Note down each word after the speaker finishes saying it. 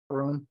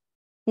room?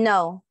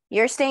 No,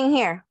 you're staying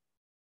here.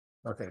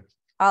 Okay.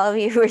 All of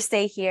you who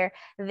stay here,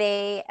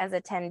 they as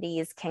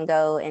attendees can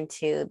go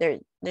into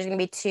there's going to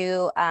be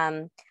two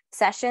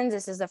sessions.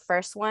 This is the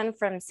first one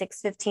from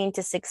 6:15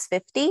 to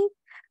 6:50.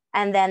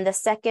 And then the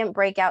second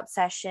breakout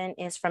session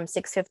is from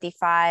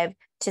 6:55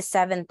 to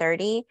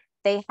 7:30.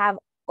 They have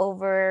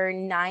over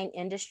 9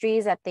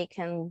 industries that they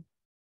can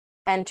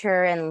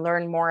enter and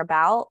learn more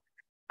about.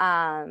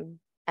 And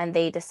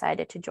they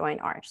decided to join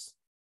ours.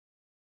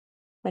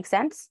 Make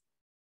sense?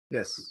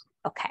 Yes,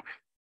 Okay.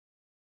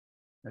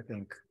 I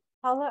think.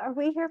 Paula, are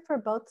we here for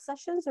both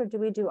sessions or do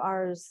we do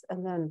ours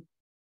and then?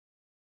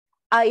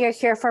 You're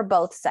here for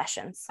both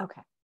sessions.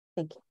 Okay,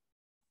 thank you.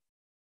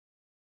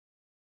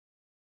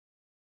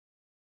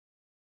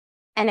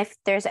 And if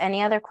there's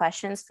any other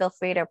questions, feel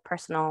free to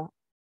personal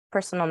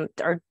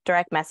or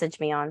direct message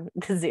me on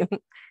the Zoom.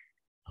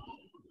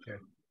 Okay.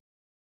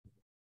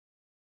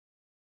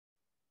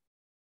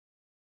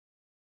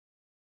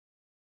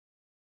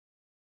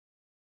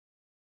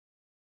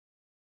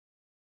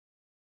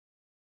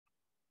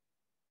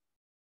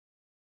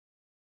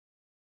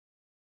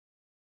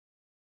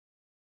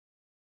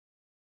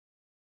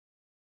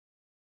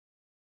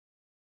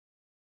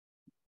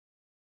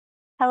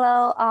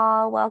 Hello,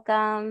 all,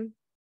 welcome.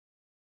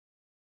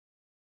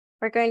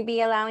 We're going to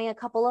be allowing a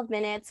couple of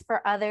minutes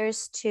for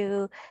others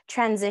to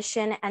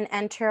transition and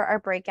enter our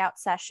breakout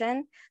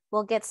session.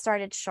 We'll get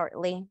started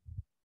shortly.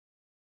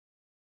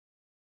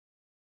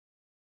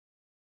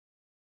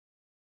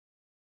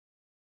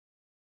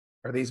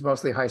 Are these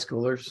mostly high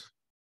schoolers?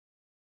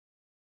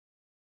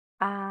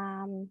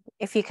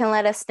 If you can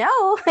let us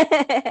know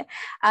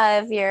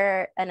if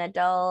you're an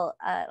adult,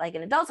 like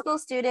an adult school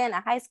student,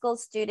 a high school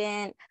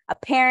student, a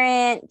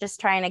parent, just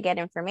trying to get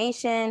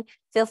information,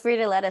 feel free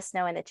to let us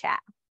know in the chat.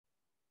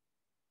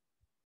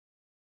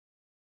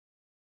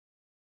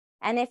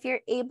 And if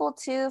you're able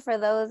to, for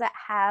those that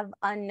have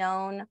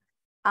unknown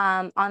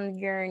on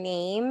your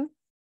name,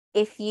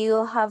 if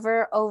you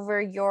hover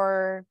over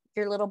your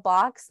little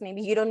box,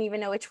 maybe you don't even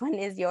know which one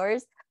is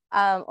yours,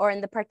 or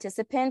in the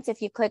participants,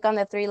 if you click on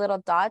the 3 little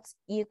dots,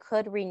 you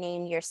could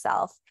rename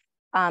yourself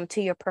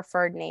to your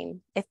preferred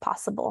name if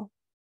possible.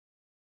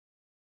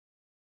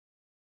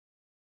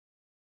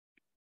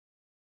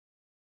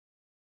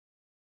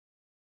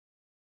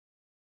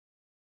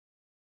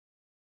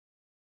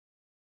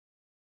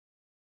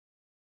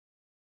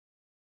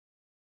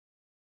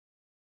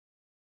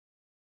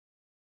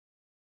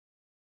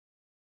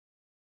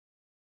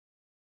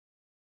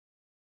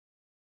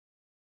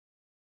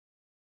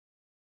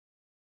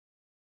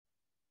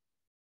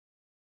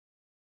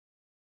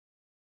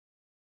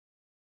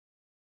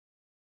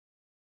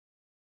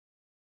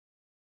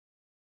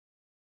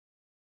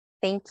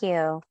 Thank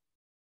you.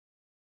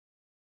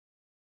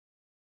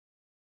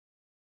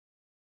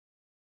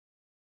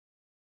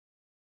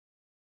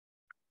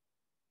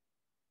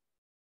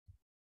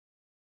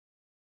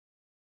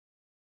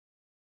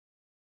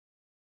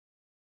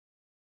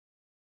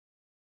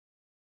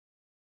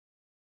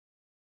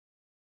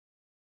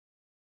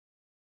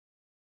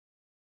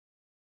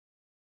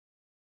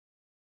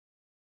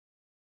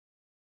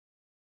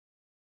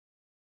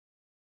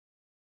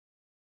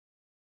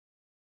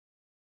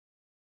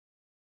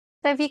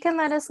 So if you can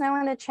let us know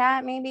in the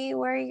chat, maybe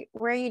where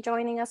are you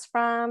joining us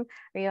from?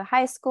 Are you a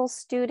high school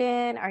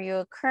student? Are you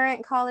a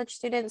current college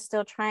student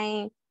still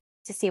trying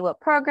to see what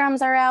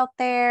programs are out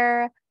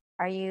there?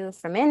 Are you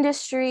from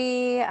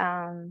industry?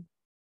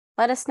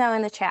 Let us know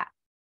in the chat.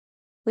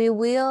 We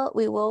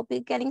will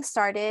be getting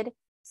started.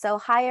 So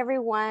hi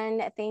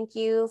everyone, thank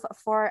you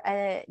for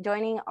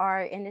joining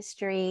our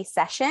industry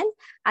session.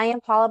 I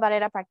am Paula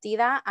Barrera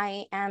Partida.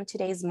 I am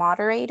today's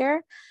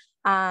moderator.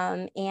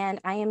 And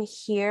I am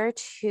here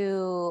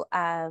to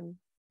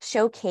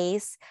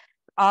showcase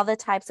all the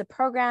types of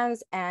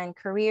programs and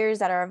careers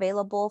that are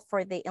available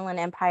for the Inland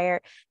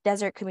Empire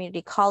Desert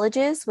Community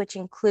Colleges, which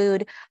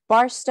include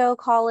Barstow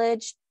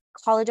College,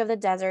 College of the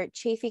Desert,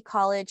 Chaffey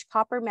College,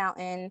 Copper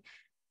Mountain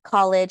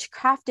College,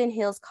 Crafton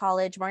Hills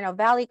College, Moreno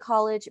Valley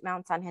College,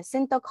 Mount San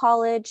Jacinto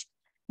College,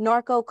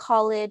 Norco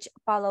College,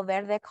 Palo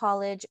Verde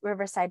College,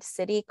 Riverside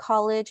City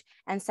College,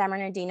 and San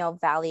Bernardino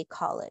Valley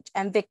College,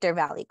 and Victor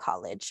Valley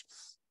College.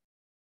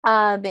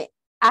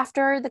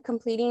 After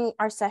completing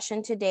our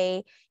session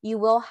today, you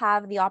will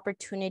have the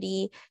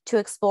opportunity to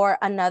explore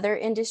another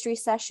industry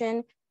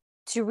session.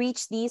 To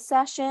reach these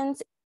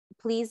sessions,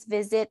 please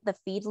visit the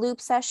feed loop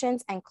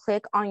sessions and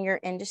click on your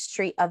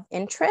industry of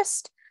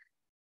interest.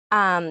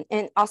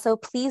 And also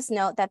please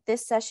note that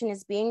this session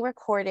is being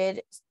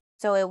recorded,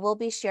 so it will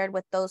be shared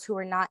with those who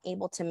are not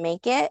able to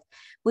make it.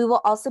 We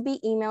will also be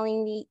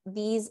emailing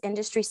these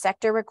industry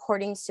sector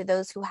recordings to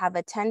those who have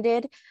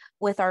attended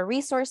with our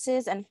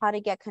resources and how to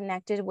get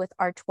connected with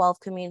our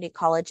 12 community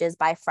colleges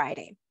by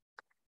Friday.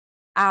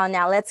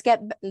 Now let's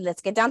get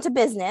down to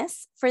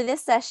business. For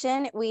this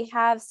session, we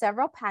have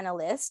several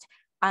panelists.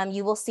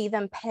 You will see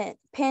them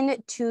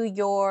pinned to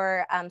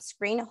your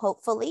screen,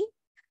 hopefully.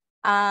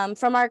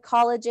 From our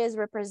colleges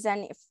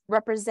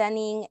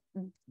representing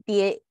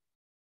the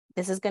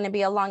this is going to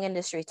be a long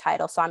industry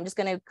title. So I'm just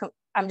going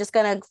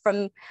to,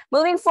 from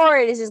moving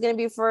forward, it's just going to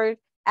be referred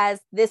as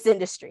this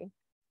industry.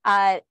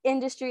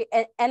 Industry,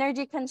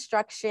 energy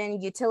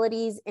construction,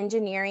 utilities,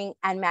 engineering,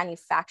 and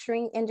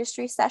manufacturing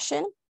industry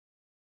session.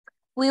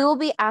 We will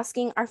be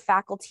asking our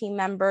faculty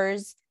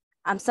members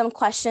some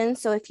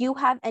questions. So if you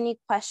have any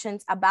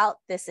questions about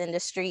this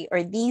industry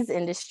or these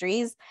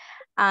industries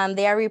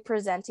they are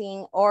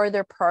representing or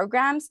their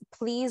programs,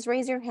 please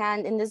raise your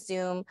hand in the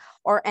Zoom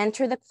or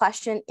enter the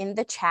question in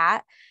the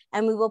chat,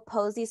 and we will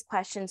pose these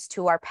questions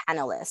to our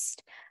panelists.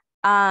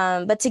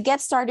 But to get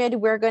started,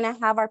 we're going to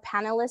have our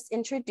panelists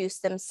introduce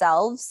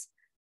themselves.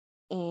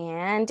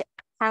 And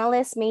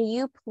panelists, may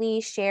you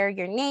please share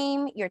your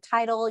name, your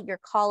title, your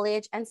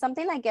college, and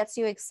something that gets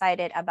you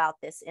excited about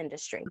this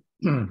industry.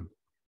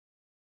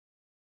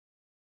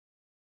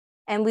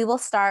 And we will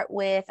start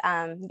with,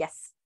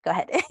 yes, go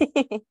ahead.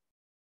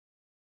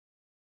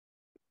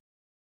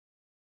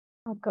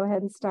 I'll go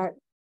ahead and start.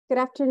 Good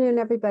afternoon,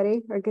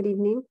 everybody, or good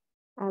evening.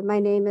 My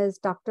name is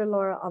Dr.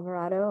 Laura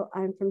Alvarado.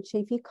 I'm from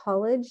Chaffey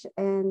College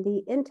and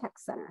the InTech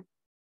Center.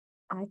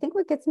 I think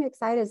what gets me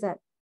excited is that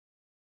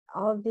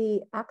all of the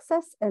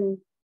access and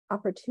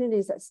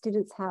opportunities that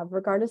students have,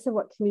 regardless of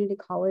what community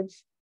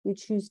college you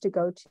choose to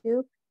go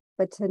to,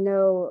 but to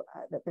know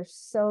that there's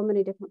so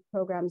many different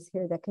programs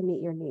here that can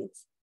meet your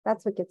needs.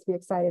 That's what gets me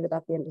excited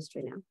about the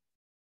industry now.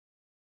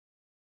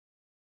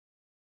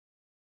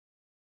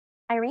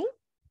 Irene?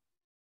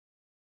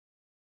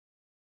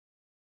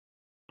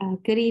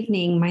 Good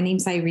evening. My name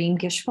is Irene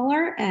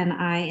Gishfuller, and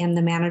I am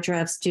the manager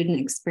of student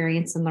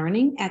experience and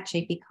learning at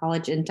Chaffey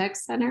College InTech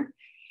Center.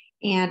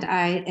 And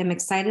I am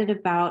excited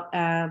about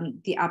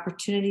the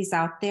opportunities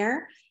out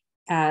there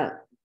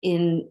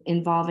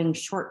involving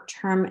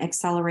short-term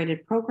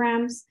accelerated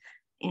programs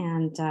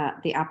and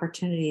the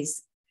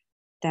opportunities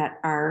that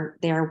are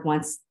there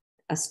once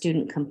a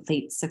student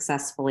completes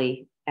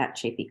successfully at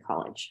Chaffey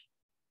College.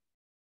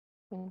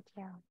 Thank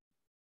you.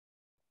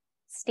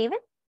 Stephen?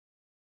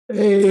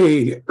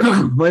 Hey,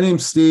 my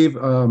name's Steve.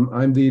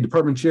 I'm the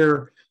department chair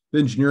of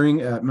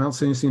engineering at Mount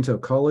San Jacinto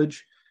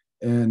College.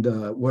 And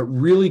what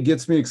really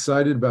gets me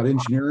excited about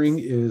engineering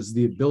is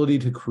the ability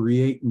to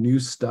create new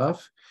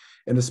stuff.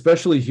 And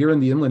especially here in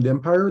the Inland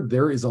Empire,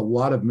 there is a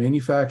lot of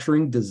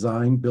manufacturing,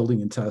 design,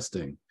 building, and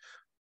testing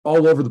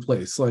all over the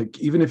place. Like,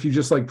 even if you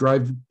just like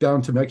drive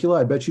down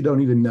Temecula, I bet you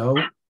don't even know,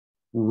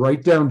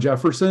 right down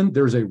Jefferson,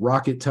 there's a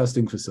rocket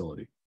testing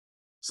facility.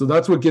 So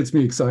that's what gets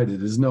me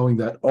excited, is knowing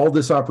that all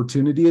this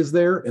opportunity is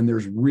there and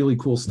there's really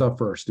cool stuff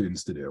for our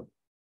students to do.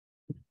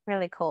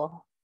 Really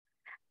cool.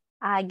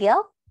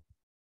 Gil?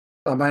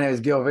 My name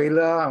is Gil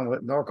Vela. I'm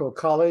with Norco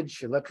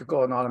College,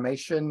 Electrical and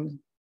Automation.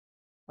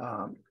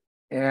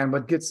 And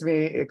what gets me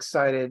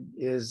excited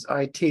is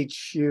I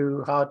teach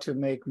you how to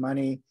make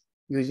money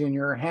using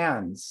your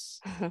hands.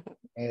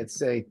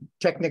 It's a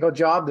technical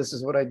job. This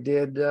is what I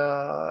did,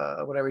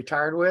 what I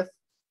retired with.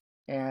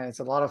 And it's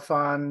a lot of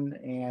fun,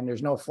 and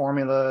there's no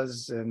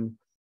formulas, and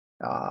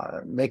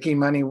making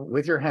money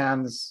with your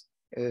hands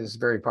is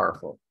very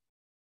powerful.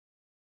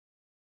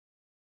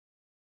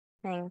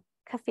 And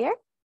Kafir?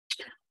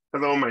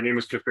 Hello, my name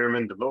is Kafir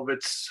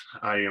Mendelovitz.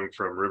 I am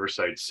from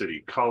Riverside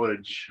City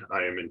College.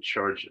 I am in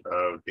charge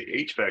of the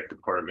HVAC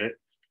department.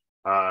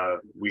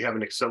 We have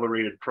an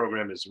accelerated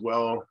program as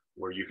well,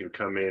 where you can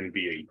come in,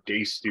 be a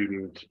day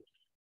student,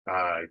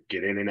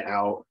 get in and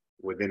out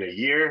within a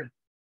year,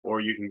 or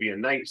you can be a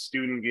night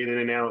student, get in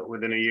and out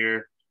within a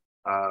year.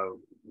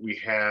 We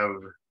have,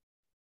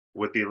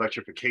 with the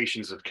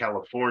electrifications of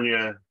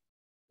California,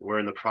 we're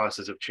in the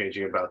process of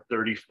changing about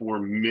 34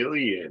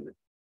 million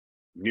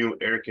new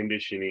air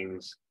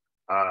conditionings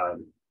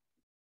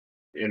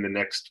in the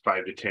next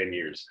 5 to 10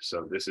 years.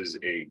 So this is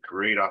a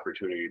great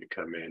opportunity to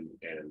come in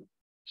and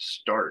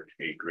start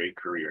a great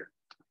career.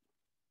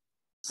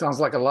 Sounds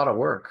like a lot of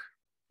work.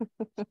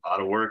 A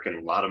lot of work and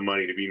a lot of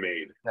money to be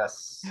made.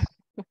 Yes.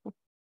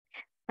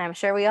 I'm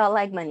sure we all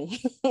like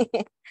money.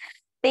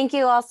 Thank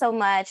you all so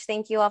much.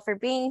 Thank you all for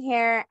being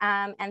here.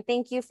 And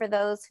thank you for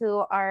those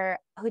who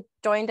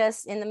joined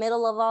us in the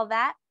middle of all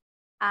that.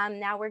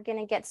 Now we're going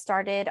to get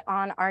started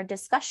on our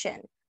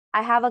discussion.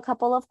 I have a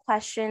couple of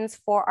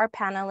questions for our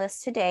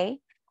panelists today.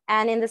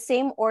 And in the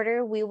same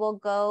order, we will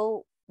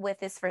go with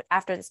this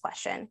after this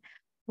question.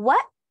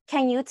 What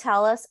can you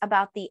tell us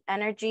about the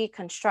energy,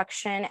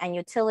 construction, and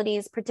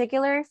utilities,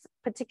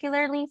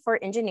 particularly for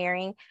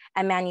engineering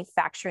and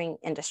manufacturing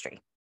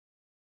industry?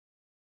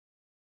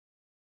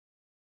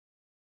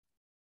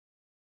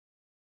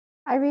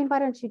 Irene, why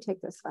don't you take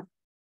this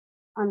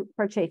one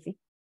for Chaffey?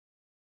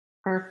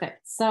 Perfect.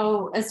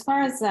 So as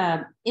far as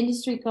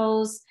industry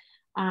goes,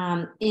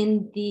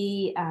 in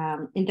the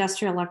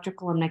industrial,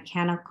 electrical, and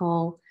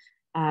mechanical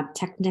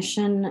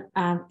technician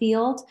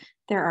field,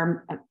 there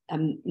are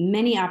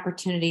many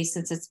opportunities,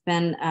 since it's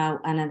been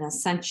an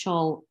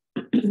essential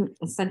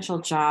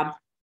job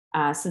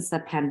since the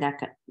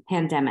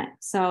pandemic.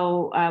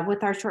 So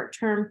with our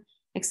short-term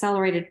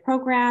accelerated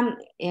program,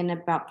 in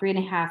about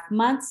 3.5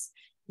 months,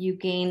 you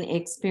gain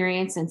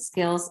experience and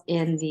skills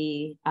in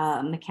the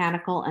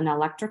mechanical and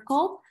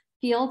electrical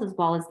field as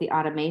well as the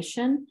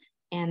automation.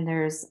 And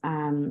there's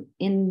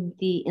in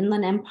the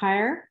Inland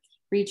Empire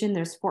region,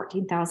 there's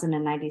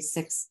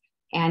 14,096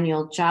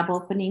 annual job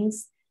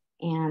openings,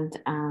 and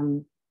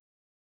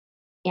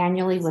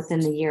annually within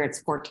the year,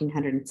 it's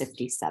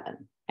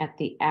 1,457 at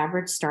the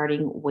average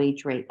starting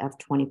wage rate of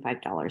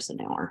 $25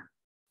 an hour.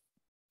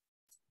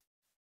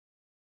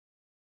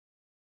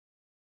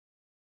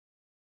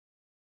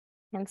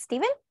 And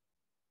Stephen?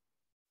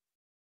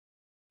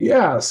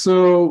 Yeah,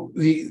 so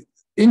the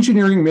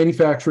engineering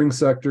manufacturing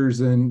sectors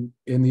in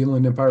the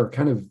Inland Empire are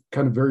kind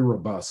of very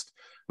robust.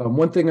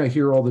 One thing I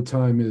hear all the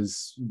time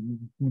is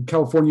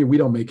California, we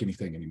don't make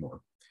anything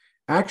anymore.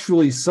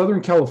 Actually,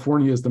 Southern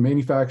California is the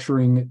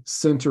manufacturing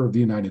center of the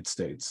United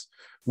States.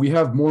 We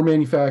have more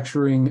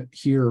manufacturing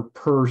here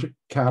per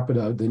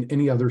capita than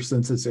any other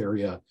census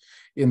area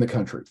in the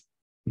country.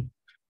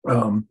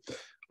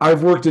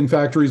 I've worked in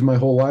factories my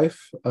whole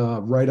life,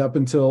 right up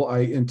until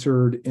I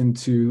entered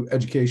into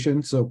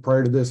education. So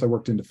prior to this, I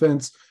worked in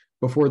defense.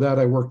 Before that,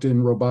 I worked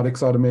in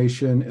robotics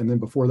automation. And then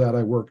before that,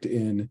 I worked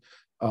in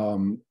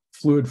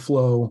fluid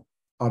flow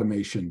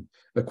automation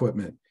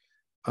equipment.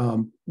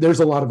 There's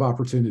a lot of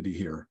opportunity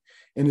here.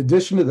 In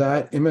addition to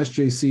that,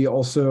 MSJC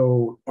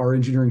also, our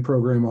engineering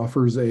program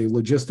offers a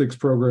logistics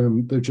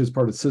program, which is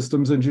part of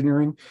systems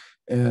engineering.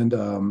 And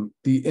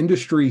the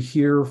industry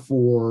here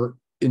for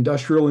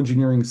industrial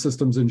engineering,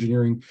 systems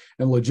engineering,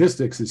 and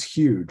logistics is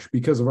huge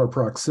because of our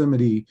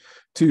proximity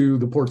to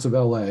the ports of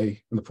LA and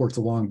the ports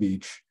of Long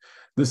Beach.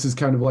 This is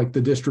kind of like the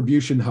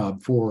distribution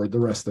hub for the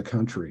rest of the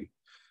country.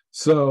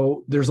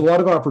 So there's a lot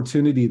of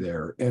opportunity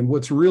there. And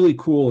what's really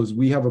cool is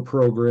we have a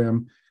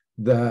program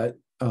that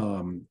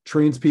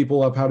trains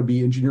people up how to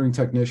be engineering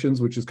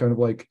technicians, which is kind of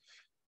like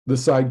the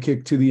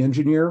sidekick to the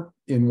engineer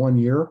in 1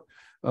 year.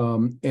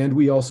 And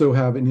we also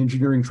have an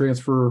engineering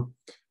transfer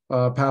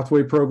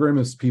pathway program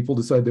as people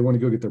decide they want to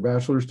go get their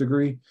bachelor's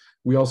degree.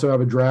 We also have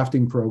a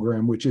drafting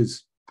program, which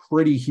is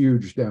pretty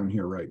huge down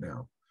here right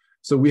now.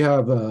 So we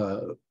have,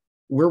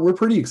 we're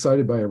pretty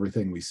excited by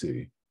everything we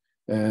see.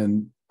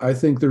 And I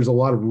think there's a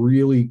lot of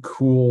really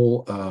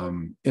cool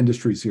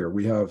industries here.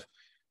 We have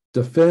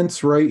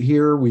defense right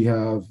here. We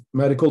have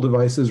medical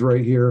devices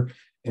right here.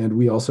 And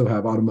we also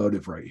have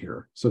automotive right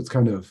here. So it's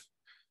kind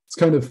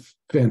of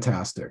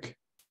fantastic.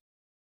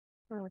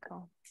 Really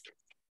cool.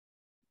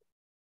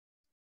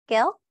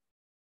 Gil?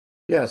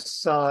 Yes.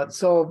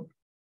 So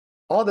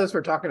all this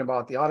we're talking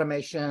about, the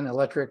automation,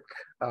 electric,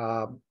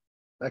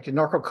 like in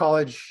Norco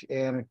College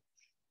and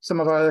some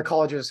of our other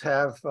colleges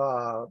have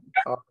are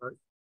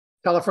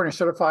California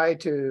certified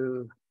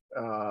to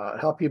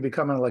help you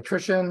become an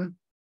electrician.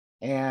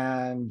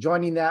 And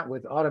joining that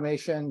with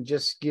automation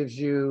just gives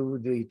you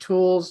the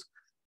tools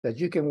that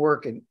you can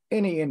work in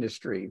any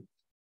industry.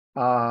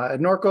 At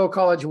Norco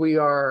College, we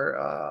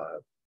are,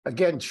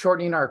 again,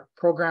 shortening our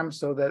program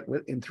so that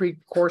in 3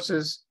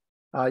 courses,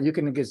 you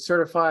can get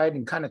certified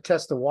and kind of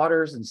test the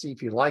waters and see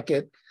if you like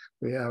it.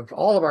 We have,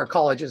 all of our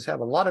colleges have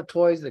a lot of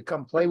toys that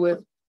come play with.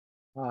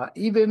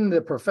 Even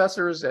the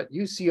professors at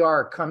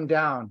UCR come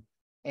down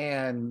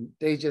and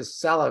they just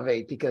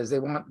salivate because they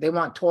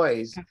want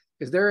toys,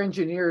 because their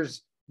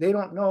engineers, they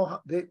don't know,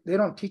 they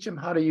don't teach them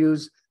how to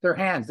use their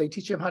hands. They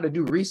teach them how to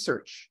do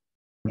research.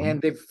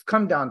 And they've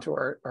come down to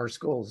our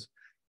schools.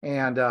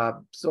 And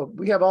so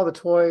we have all the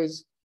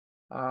toys.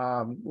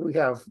 We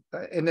have,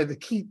 and the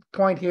key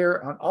point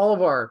here on all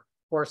of our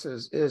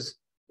courses is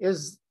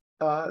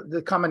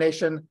the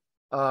combination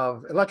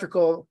of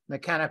electrical,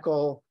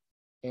 mechanical,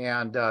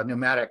 and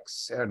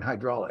pneumatics and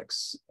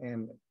hydraulics.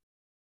 And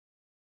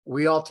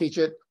we all teach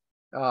it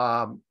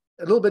a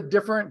little bit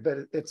different, but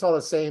it's all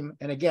the same.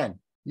 And again,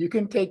 you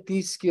can take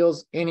these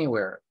skills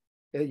anywhere.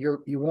 You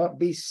won't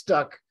be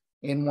stuck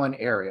in one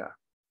area.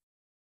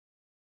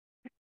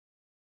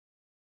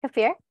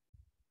 Kafir?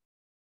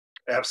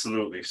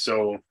 Absolutely.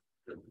 So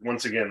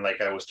once again, like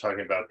I was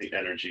talking about the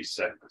energy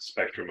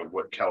spectrum of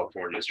what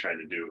California is trying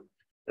to do.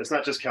 It's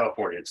not just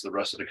California, it's the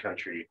rest of the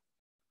country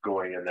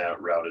going in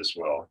that route as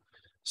well.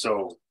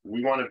 So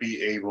we want to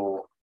be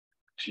able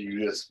to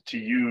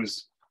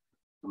use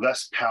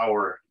less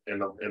power in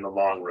the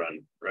long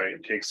run,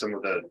 right? Take some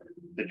of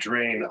the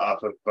drain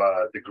off of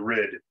the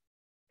grid.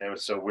 And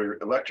so we're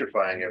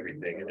electrifying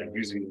everything and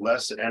using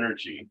less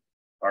energy.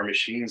 Our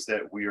machines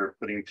that we are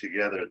putting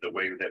together, the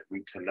way that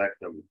we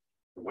connect them,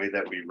 the way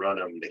that we run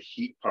them, the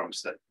heat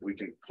pumps that we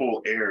can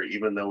pull air,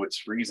 even though it's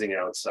freezing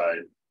outside,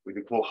 we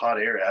can pull hot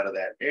air out of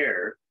that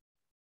air,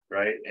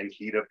 right? And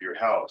heat up your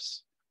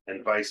house,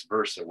 and vice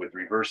versa with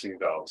reversing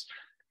valves.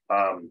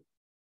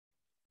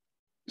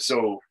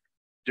 So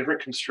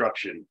different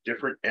construction,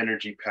 different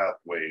energy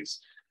pathways.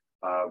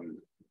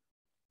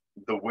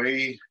 The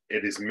way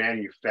it is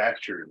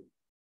manufactured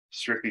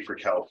strictly for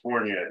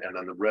California and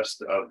then the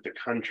rest of the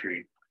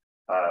country,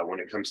 when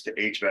it comes to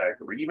HVAC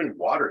or even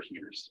water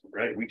heaters,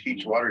 right? We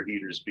teach water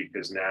heaters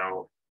because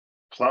now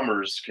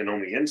plumbers can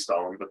only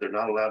install them, but they're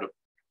not allowed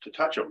to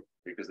touch them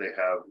because they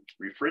have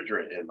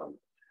refrigerant in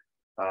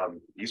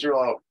them. These are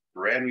all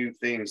brand new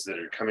things that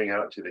are coming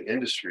out to the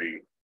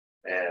industry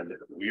And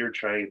we are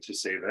trying to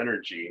save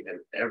energy in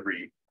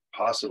every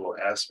possible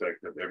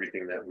aspect of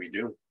everything that we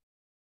do.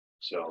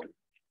 So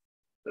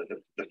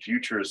the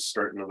future is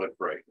starting to look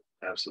bright.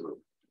 Absolutely.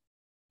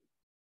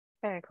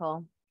 Very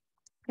cool.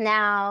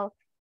 Now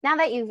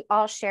that you've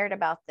all shared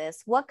about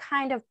this, what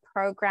kind of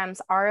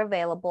programs are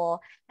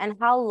available and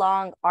how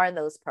long are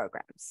those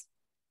programs?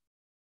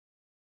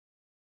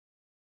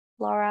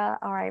 Laura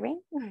or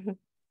Irene?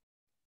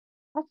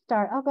 I'll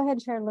start. I'll go ahead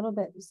and share a little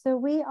bit. So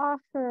we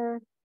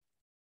offer,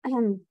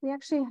 we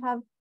actually have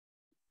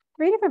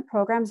 3 different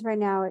programs right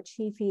now at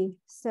Chiefy.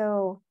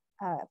 So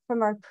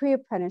from our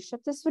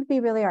pre-apprenticeship, this would be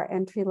really our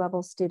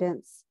entry-level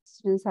students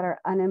that are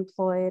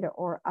unemployed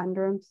or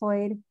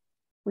underemployed.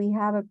 We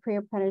have a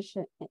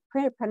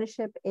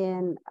pre-apprenticeship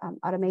in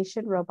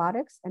automation,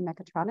 robotics, and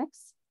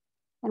mechatronics.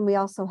 And we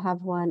also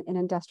have one in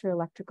industrial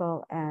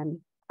electrical and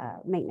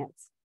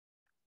maintenance.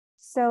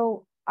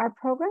 So our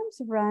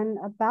programs run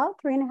about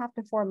 3.5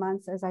 to 4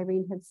 months, as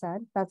Irene had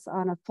said. That's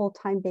on a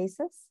full-time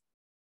basis.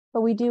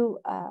 But we do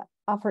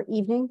offer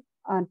evening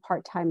on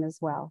part-time as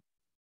well.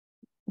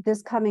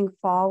 This coming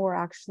fall, we're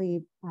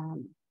actually,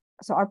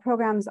 so our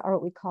programs are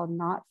what we call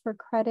not for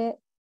credit.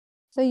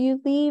 So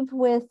you leave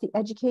with the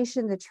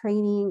education, the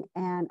training,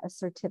 and a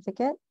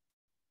certificate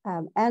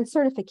and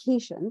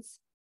certifications,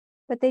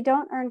 but they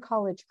don't earn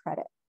college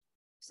credit.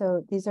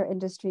 So these are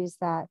industries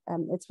that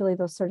it's really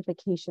those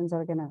certifications that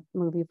are going to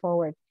move you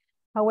forward.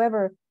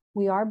 However,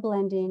 we are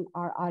blending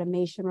our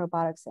automation,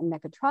 robotics, and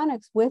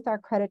mechatronics with our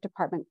credit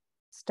department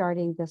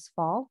starting this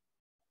fall.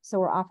 So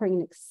we're offering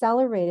an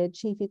accelerated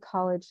Chiefy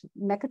College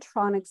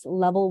Mechatronics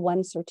Level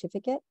 1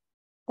 certificate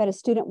that a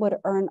student would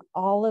earn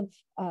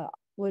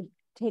would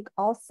take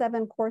all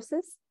 7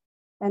 courses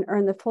and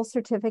earn the full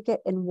certificate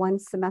in 1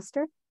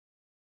 semester.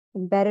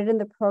 Embedded in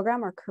the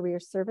program are career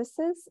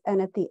services. And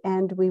at the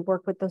end, we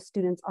work with those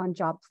students on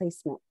job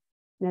placement.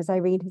 And as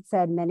Irene had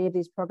said, many of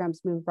these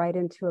programs move right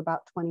into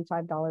about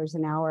 $25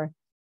 an hour.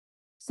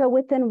 So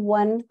within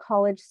 1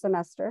 college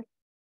semester,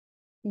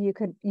 you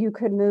could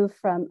move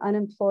from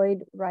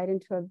unemployed right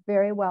into a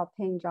very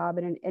well-paying job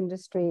in an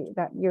industry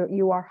that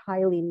you are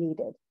highly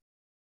needed.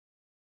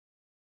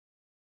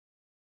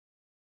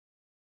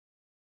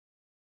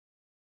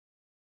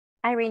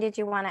 Irene, did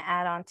you want to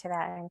add on to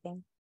that or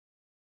anything?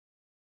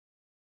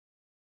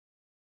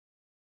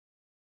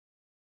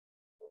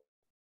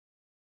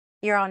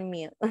 You're on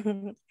mute.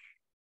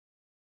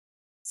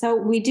 So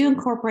we do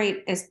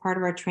incorporate as part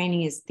of our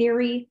training is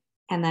theory,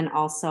 and then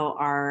also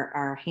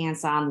our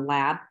hands-on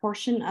lab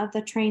portion of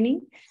the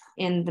training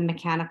in the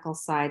mechanical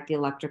side, the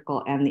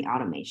electrical, and the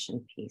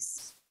automation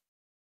piece.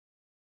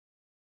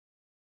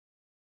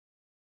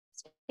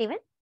 Steven?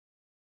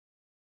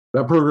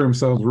 That program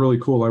sounds really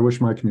cool. I wish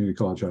my community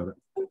college had it.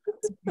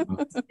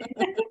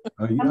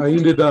 I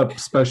ended up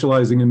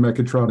specializing in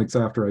mechatronics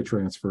after I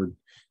transferred.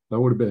 That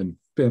would have been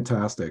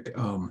fantastic.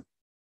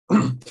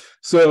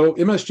 So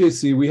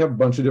MSJC, we have a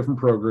bunch of different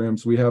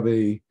programs. We have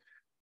a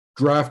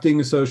drafting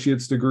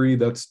associate's degree.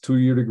 That's a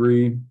 2-year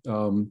degree.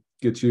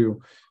 Gets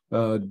you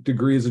a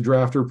degree as a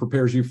drafter,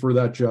 prepares you for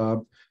that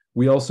job.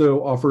 We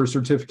also offer a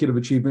certificate of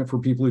achievement for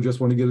people who just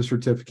want to get a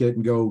certificate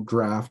and go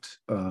draft.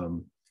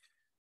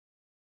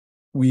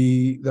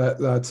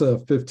 That's a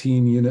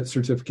 15-unit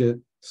certificate,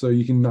 so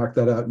you can knock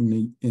that out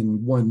in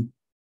 1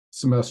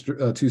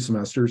 semester, 2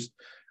 semesters.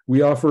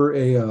 We offer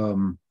a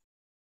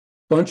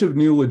bunch of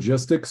new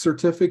logistics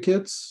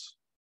certificates,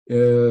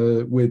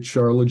 which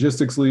are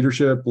logistics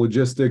leadership,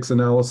 logistics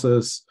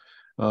analysis.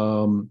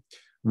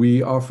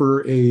 We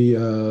offer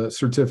a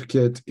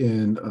certificate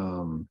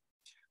in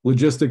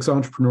logistics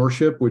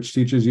entrepreneurship, which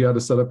teaches you how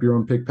to set up your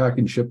own pick, pack,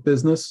 and ship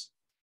business.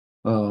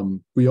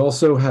 We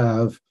also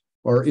have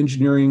our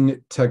engineering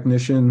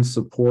technician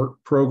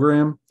support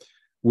program,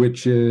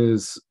 which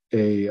is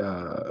a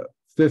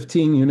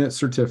 15-unit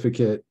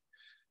certificate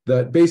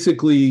that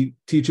basically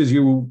teaches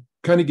you,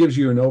 kind of gives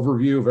you an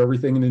overview of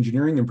everything in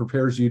engineering and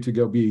prepares you to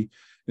go be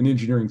an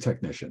engineering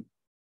technician.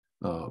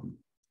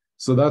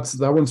 So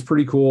that one's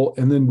pretty cool.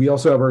 And then we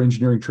also have our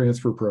engineering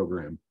transfer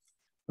program,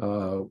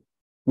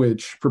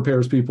 which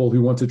prepares people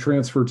who want to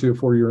transfer to a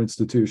 4-year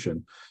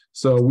institution.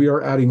 So we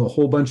are adding a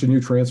whole bunch of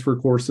new transfer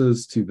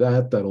courses to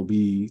that. That'll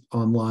be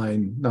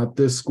online, not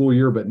this school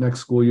year, but next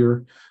school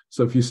year.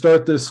 So if you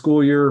start this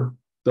school year,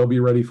 they'll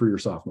be ready for your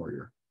sophomore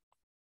year.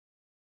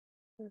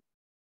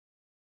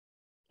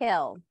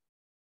 Hill.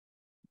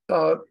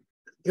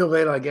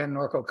 Ilveda again,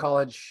 Norco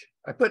College.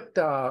 I put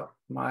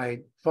my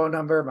phone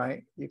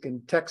number, you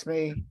can text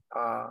me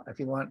if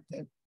you want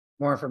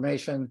more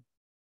information.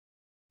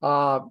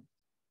 I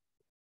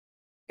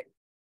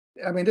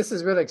mean, this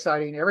is really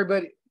exciting.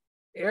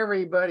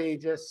 Everybody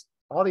just,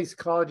 all these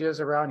colleges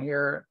around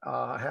here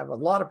have a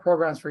lot of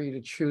programs for you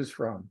to choose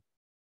from.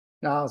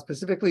 Now,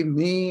 specifically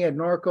me at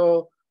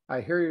Norco,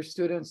 I hear your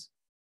students.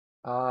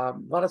 A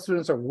lot of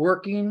students are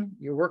working.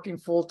 You're working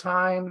full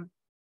time.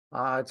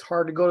 It's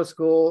hard to go to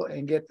school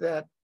and get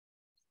that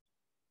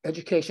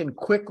education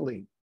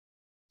quickly.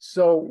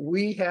 So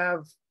we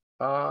have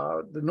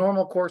the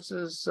normal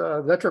courses,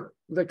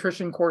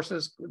 electrician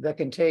courses that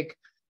can take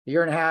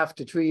 1.5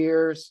 to 2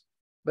 years.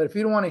 But if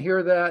you don't want to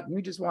hear that,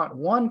 you just want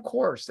one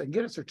course and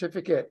get a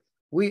certificate,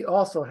 we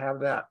also have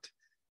that.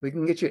 We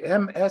can get you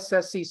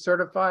MSSC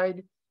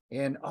certified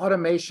in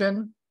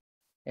automation,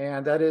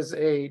 and that is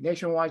a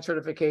nationwide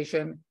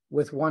certification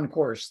with one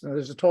course. Now,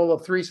 there's a total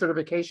of 3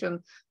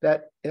 certification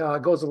that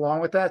goes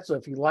along with that. So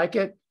if you like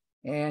it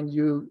and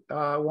you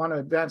want to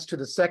advance to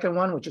the second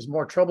one, which is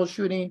more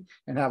troubleshooting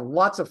and have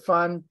lots of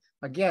fun,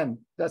 again,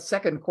 that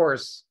second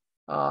course,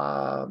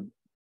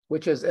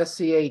 which is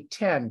SCA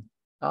 10,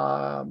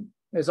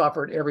 is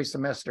offered every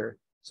semester.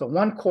 So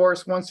one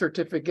course, one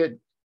certificate,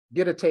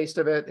 get a taste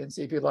of it and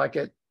see if you like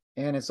it.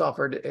 And it's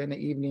offered in the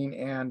evening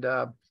and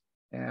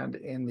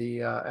in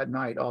the at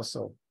night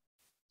also.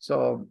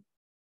 So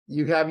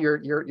you have your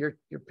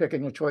pick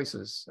and your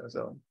choices.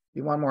 So if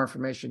you want more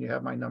information, you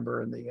have my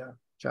number in the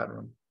chat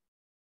room.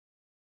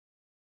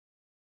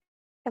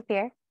 Up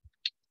here.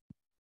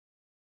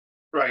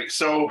 Right.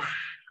 So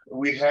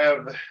we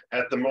have,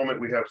 at the moment,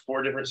 we have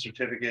 4 different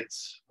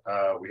certificates.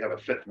 We have a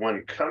 5th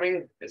one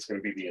coming. It's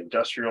going to be the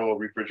industrial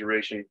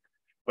refrigeration,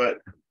 but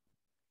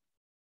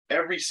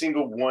every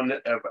single one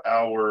of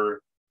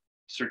our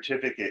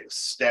certificate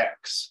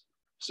stacks.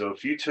 So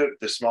if you took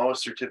the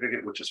smallest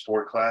certificate, which is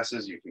 4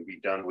 classes, you can be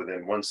done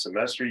within 1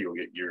 semester, you'll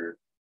get your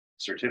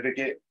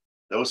certificate.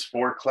 Those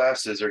 4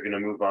 classes are going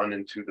to move on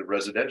into the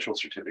residential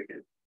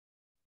certificate.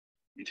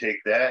 You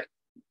take that,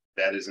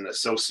 that is an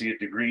associate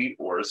degree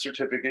or a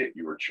certificate,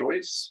 your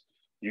choice.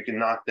 You can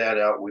knock that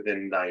out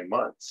within 9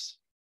 months.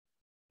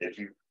 If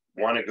you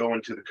want to go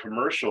into the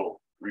commercial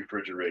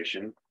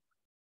refrigeration,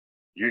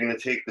 you're going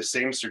to take the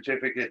same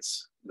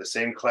certificates, the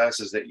same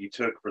classes that you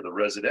took for the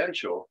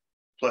residential,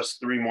 plus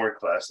 3 more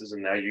classes,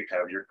 and now you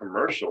have your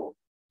commercial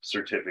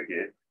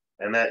certificate,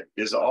 and that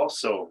is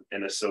also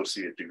an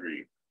associate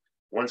degree.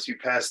 Once you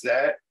pass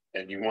that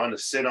and you want to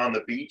sit on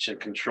the beach and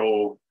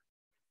control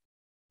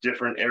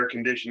different air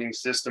conditioning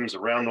systems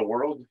around the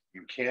world,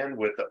 you can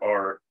with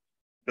our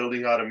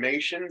building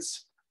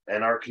automations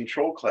and our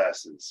control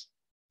classes.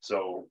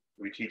 So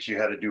we teach you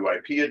how to do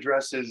IP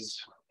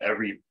addresses.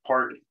 Every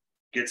part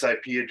gets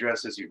IP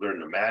addresses. You learn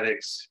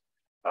pneumatics,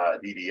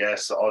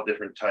 DDS, all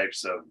different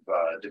types of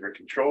different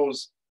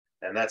controls.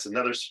 And that's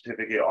another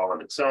certificate all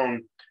on its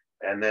own.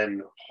 And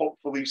then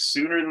hopefully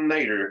sooner than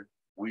later,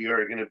 we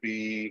are going to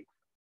be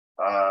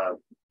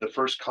the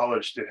first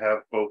college to have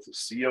both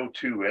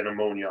CO2 and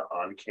ammonia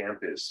on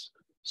campus.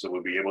 So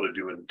we'll be able to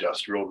do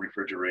industrial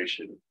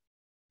refrigeration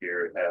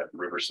here at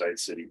Riverside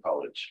City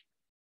College.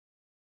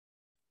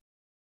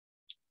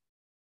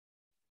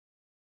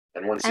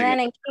 And once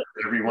again,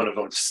 every one of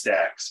them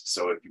stacks.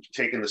 So if you've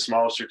taken the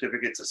small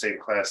certificates, the same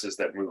classes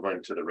that move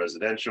into the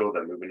residential,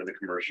 that move into the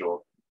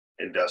commercial,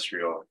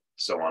 industrial,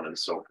 so on and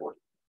so forth.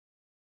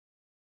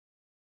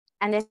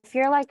 And if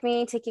you're like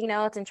me, taking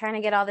notes and trying to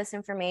get all this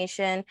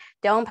information,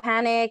 don't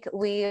panic.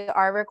 We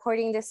are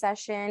recording this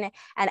session.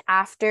 And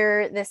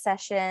after this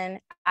session,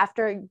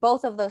 after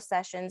both of those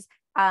sessions,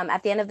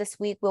 at the end of this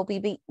week,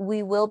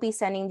 we will be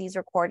sending these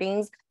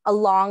recordings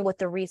along with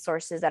the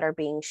resources that are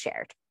being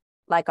shared,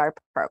 like our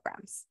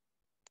programs.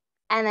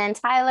 And then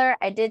Tyler,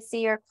 I did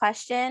see your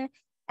question,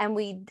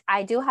 and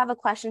I do have a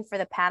question for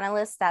the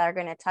panelists that are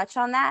going to touch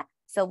on that.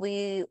 So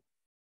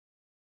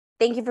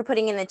thank you for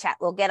putting in the chat.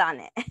 We'll get on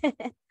it.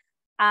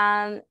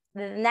 The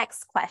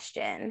next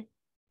question: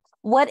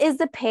 what is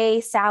the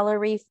pay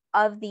salary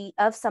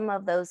of some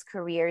of those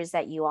careers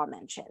that you all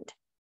mentioned?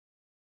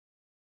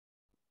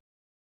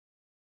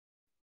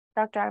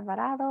 Dr.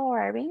 Alvarado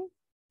or Irene?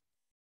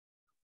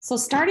 So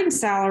starting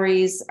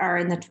salaries are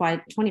in the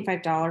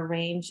 $25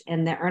 range,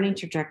 and the earning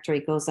trajectory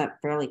goes up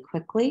fairly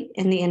quickly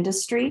in the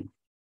industry.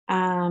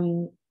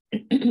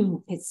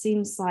 It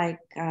seems like,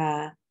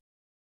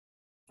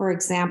 for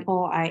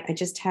example, I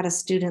just had a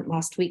student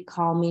last week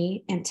call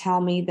me and tell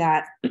me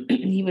that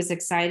he was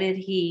excited.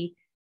 He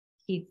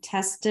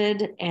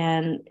tested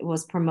and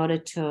was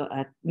promoted to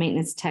a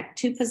maintenance tech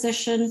 2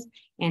 position,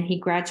 and he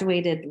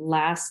graduated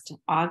last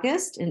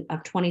August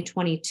of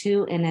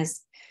 2022 and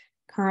is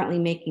currently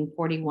making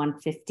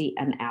 $41.50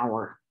 an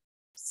hour.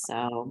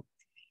 So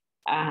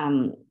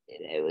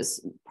it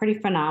was pretty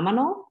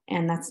phenomenal,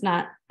 and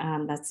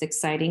that's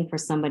exciting for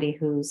somebody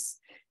who's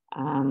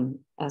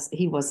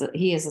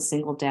he is a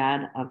single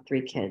dad of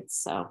 3 kids.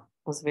 So I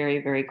was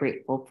very, very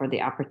grateful for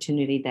the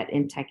opportunity that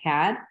Intech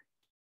had.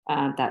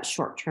 That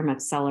short-term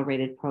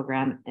accelerated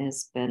program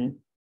has been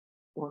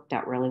worked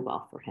out really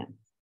well for him.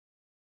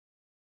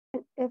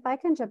 If I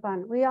can jump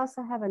on, we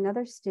also have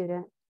another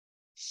student.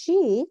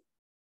 She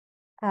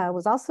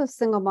was also a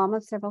single mom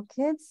of several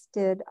kids,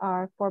 did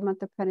our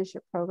 4-month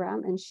apprenticeship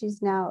program, and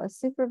she's now a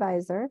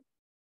supervisor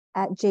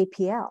at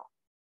JPL,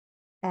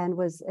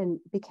 and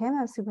became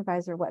a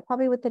supervisor,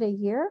 probably within a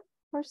year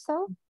or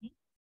so,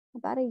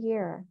 about a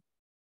year.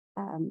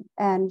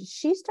 And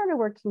she started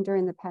working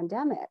during the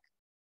pandemic.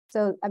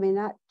 So, I mean,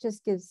 that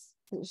just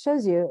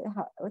shows you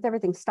how, with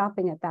everything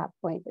stopping at that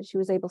point, that she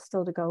was able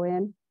still to go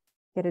in,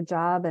 get a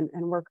job and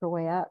work her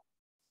way up.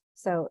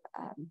 So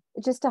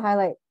just to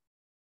highlight,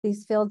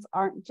 these fields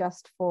aren't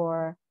just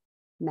for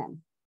men.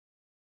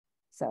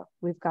 So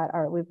we've got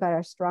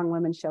our strong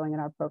women showing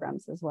in our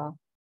programs as well.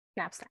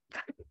 Absolutely.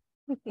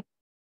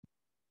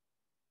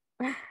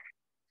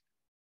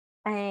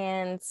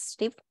 And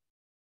Steve?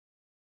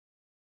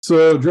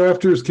 So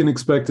drafters can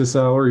expect a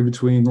salary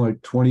between like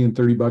 20 and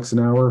 30 bucks an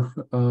hour,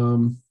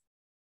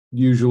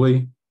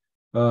 usually.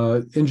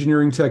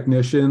 Engineering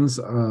technicians,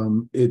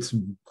 it's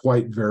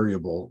quite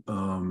variable.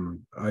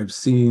 I've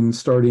seen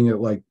starting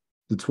at like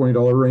the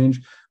 $20 range,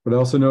 but I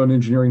also know an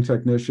engineering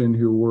technician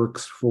who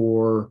works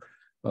for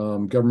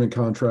government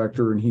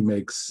contractor, and he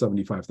makes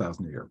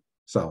 $75,000 a year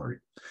salary.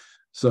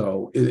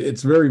 So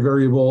it's very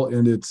variable,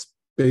 and it's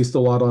based a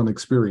lot on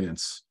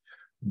experience.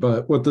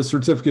 But what the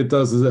certificate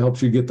does is it helps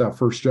you get that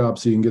first job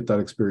so you can get that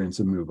experience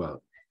and move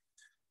up.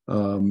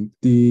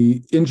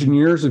 The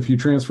engineers, if you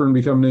transfer and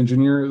become an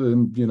engineer,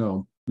 then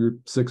you're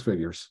six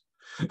figures.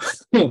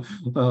 I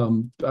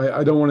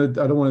don't want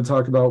to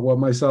talk about what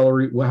my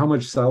salary, how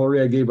much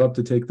salary I gave up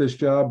to take this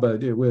job,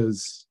 but it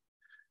was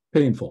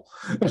painful.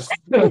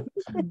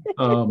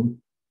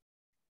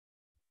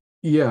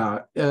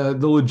 Yeah,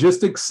 the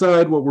logistics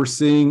side, what we're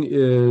seeing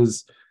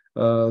is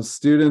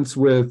students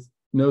with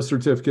no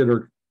certificate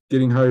are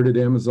getting hired at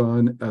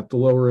Amazon at the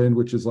lower end,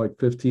 which is like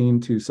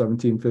 $15 to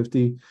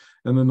 $17.50.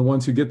 And then the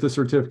ones who get the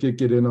certificate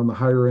get in on the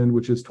higher end,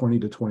 which is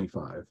 $20 to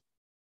 $25.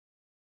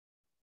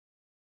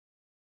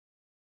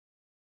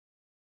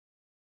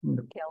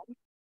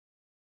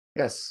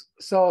 Yes.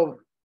 So,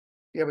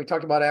 yeah, we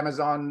talked about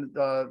Amazon.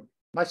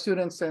 My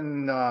students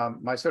in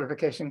my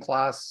certification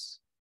class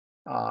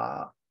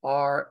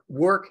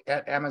work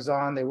at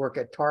Amazon. They work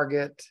at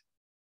Target.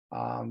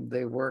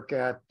 They work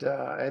at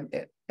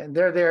and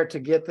they're there to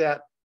get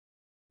that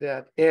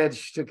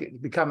edge to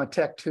become a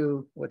Tech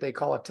 2, what they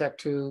call a Tech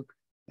 2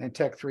 and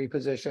Tech 3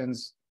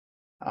 positions.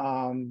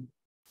 I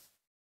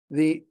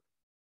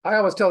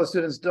always tell the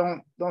students,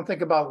 don't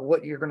think about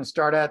what you're going to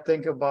start at.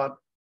 Think about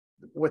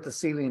what the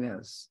ceiling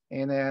is,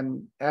 and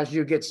then as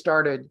you get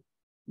started,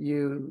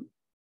 you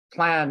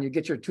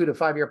get your 2 to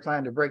 5 year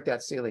plan to break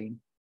that ceiling.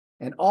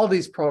 And all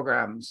these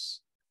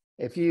programs,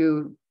 if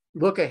you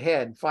look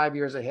ahead 5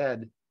 years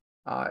ahead,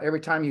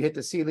 every time you hit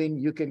the ceiling,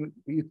 you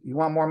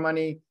want more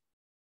money.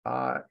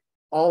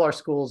 All our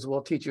schools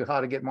will teach you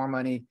how to get more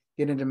money,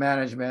 get into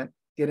management,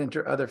 get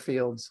into other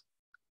fields.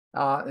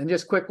 And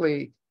just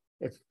quickly,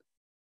 many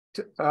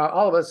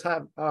of us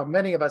have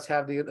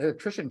the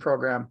electrician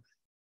program.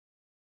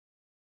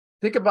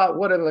 Think about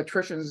what an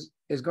electrician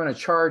is going to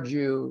charge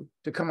you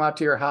to come out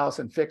to your house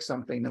and fix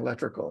something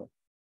electrical.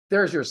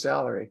 There's your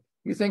salary.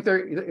 You think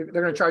they're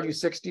going to charge you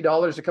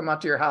 $60 to come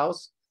out to your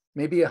house?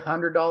 Maybe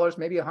 $100,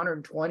 maybe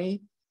 $120.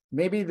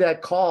 Maybe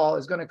that call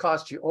is going to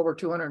cost you over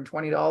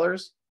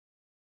 $220.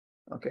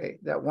 Okay,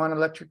 that one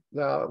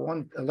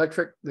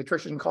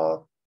electrician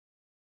call.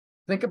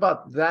 Think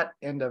about that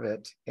end of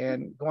it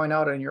and going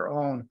out on your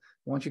own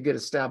once you get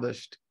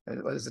established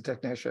as a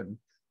technician.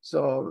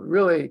 So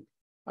really,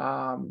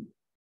 the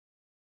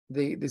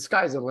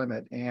sky's the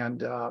limit,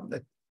 and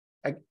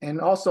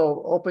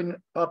also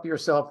open up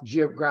yourself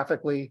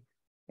geographically.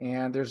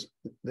 And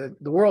the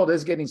world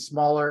is getting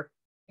smaller,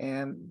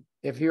 and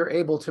if you're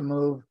able to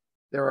move,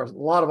 there are a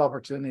lot of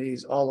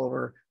opportunities all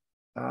over.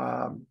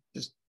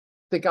 Just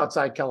think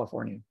outside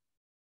California.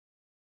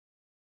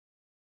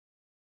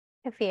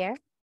 Kafir.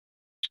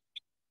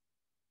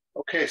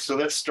 Okay, so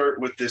let's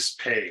start with this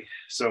pay.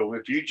 So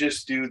if you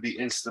just do the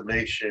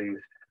installation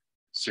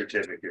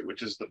certificate,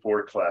 which is the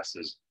 4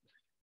 classes,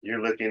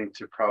 you're looking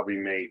to probably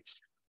make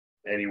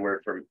anywhere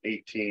from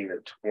 $18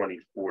 to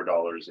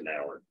 $24 an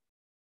hour,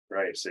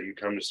 right? So you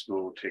come to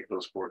school, take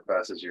those 4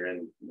 classes, you're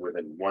in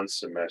within 1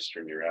 semester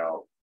and you're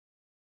out.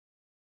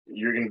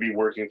 You're going to be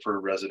working for a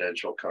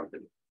residential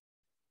company.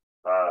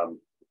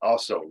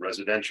 Also,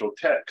 residential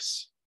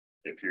techs,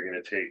 if you're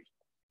going to take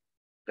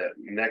that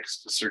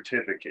next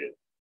certificate,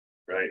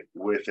 right,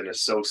 with an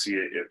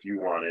associate if you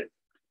want it,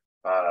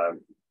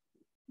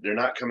 they're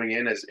not coming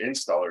in as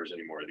installers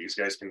anymore. These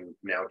guys can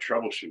now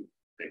troubleshoot.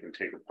 They can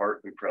take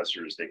apart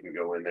compressors. They can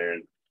go in there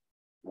and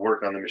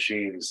work on the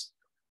machines.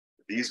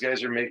 These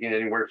guys are making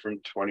anywhere from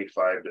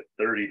 $25 to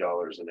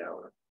 $30 an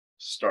hour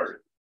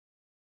start.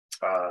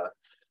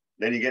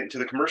 Then you get into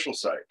the commercial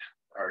side.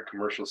 Our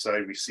commercial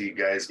side, we see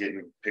guys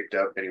getting picked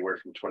up anywhere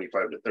from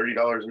 $25 to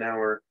 $30 an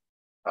hour.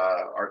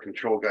 Our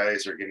control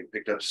guys are getting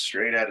picked up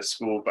straight out of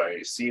school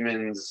by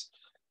Siemens,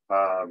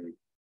 Sunbelt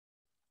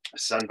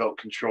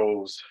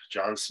Controls,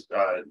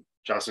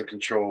 Johnson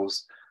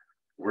Controls.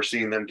 We're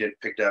seeing them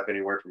get picked up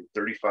anywhere from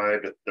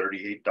 $35 to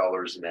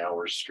 $38 an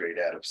hour straight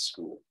out of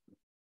school.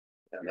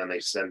 And then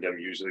they send them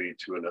usually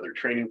to another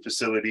training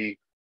facility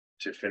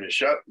to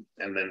finish up.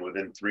 And then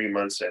within 3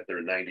 months, at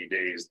their 90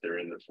 days, they're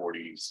in the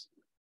 40s.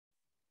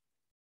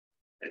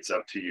 It's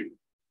up to you.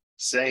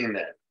 Saying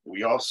that,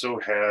 we also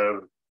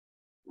have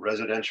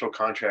residential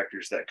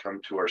contractors that come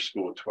to our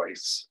school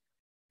twice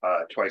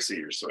a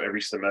year. So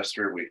every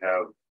semester we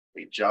have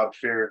a job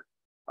fair.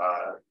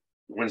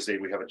 Wednesday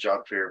we have a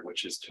job fair,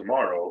 which is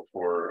tomorrow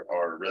for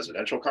our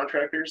residential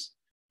contractors.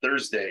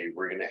 Thursday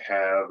we're going to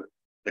have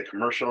the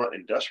commercial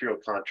industrial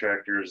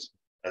contractors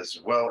as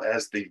well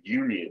as the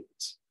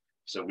unions.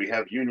 So we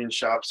have union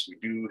shops. We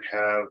do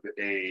have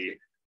a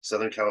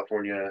Southern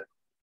California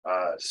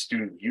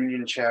student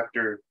union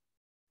chapter,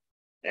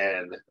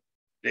 and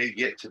they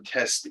get to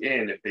test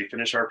in. If they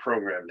finish our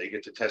program, they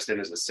get to test in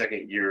as a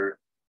second year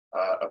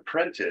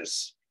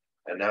apprentice.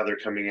 And now they're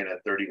coming in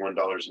at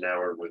 $31 an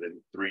hour. Within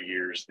 3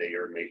 years, they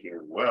are making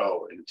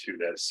well into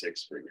that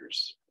six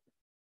figures.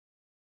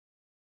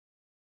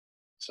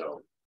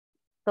 So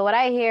what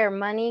I hear,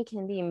 money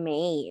can be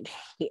made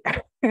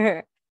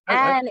here.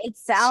 And it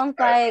sounds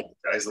like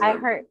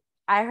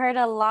I heard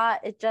a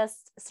lot. It's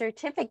just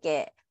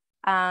certificate.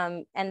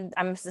 And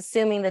I'm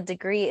assuming the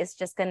degree is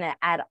just going to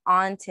add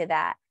on to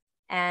that.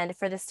 And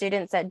for the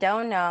students that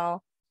don't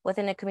know,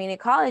 within a community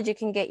college, you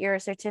can get your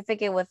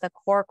certificate with the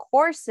core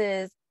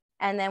courses.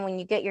 And then when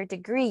you get your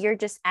degree, you're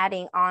just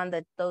adding on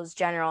those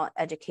general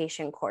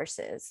education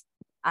courses,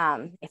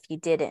 if you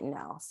didn't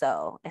know.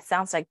 So it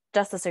sounds like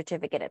just the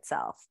certificate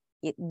itself,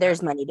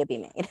 there's money to be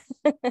made.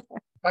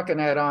 If I can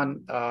add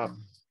on,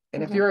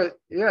 and if you're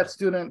a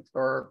student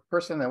or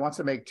person that wants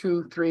to make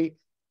 $200,000,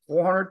 $300,000,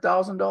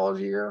 $400,000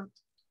 a year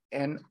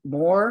and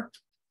more,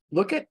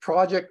 look at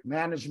project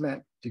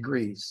management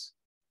degrees.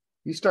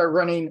 You start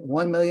running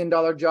 $1 million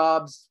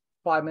jobs,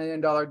 $5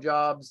 million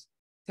jobs,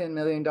 $10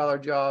 million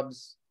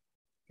jobs.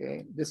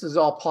 Okay, this is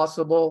all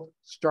possible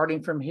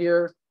starting from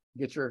here.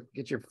 Get your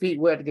feet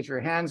wet, get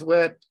your hands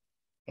wet,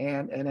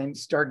 and then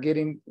start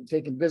taking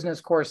business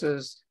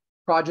courses.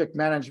 Project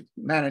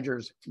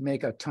managers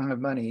make a ton of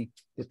money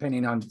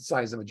depending on the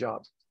size of a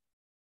job.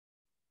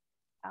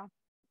 Oh,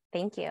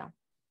 thank you.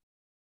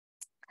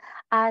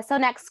 So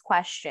next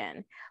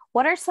question.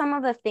 What are some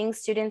of the things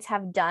students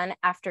have done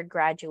after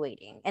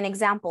graduating? An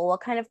example,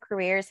 what kind of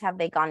careers have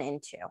they gone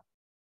into?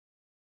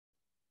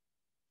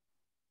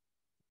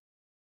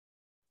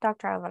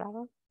 Dr.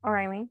 Alvarado or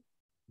Amy?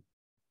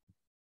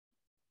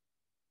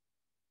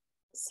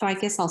 So I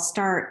guess I'll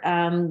start.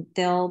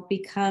 They'll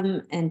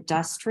become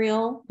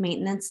industrial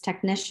maintenance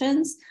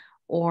technicians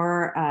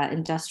or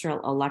industrial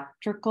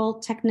electrical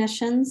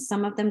technicians.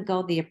 Some of them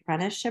go the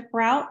apprenticeship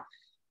route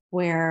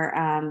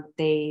where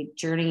they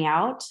journey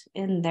out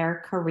in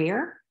their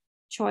career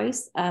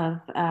choice of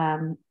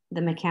the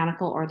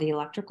mechanical or the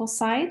electrical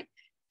side.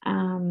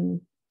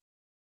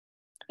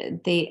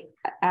 They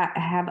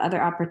have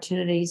other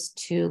opportunities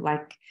to,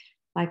 like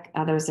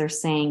others are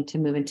saying, to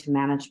move into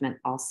management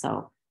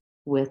also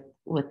with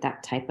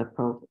that type of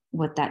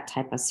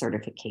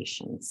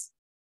certifications.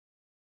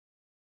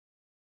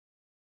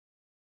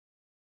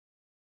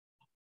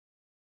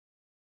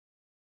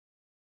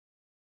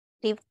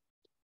 Steve?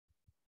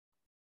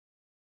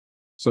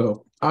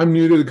 So I'm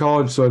new to the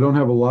college, so I don't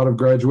have a lot of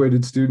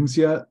graduated students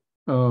yet.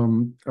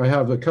 I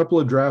have a couple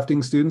of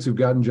drafting students who've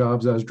gotten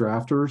jobs as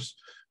drafters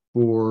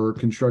for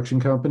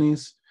construction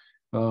companies,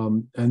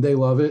 and they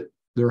love it.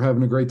 They're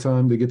having a great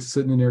time. They get to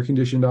sit in an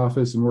air-conditioned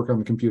office and work on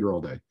the computer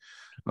all day.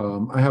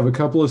 I have a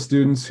couple of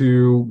students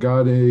who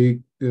got they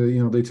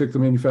took the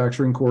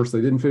manufacturing course.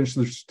 They didn't finish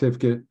the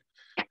certificate.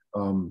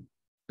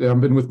 They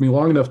haven't been with me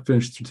long enough to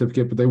finish the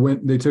certificate, but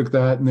they took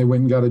that and they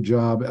went and got a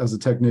job as a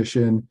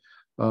technician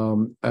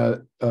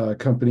at a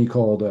company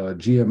called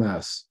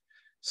GMS.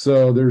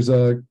 So there's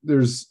a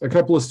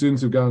couple of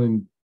students who've gone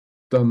and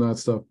done that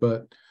stuff,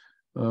 but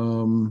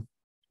in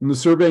the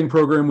surveying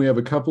program, we have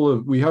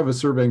a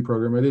surveying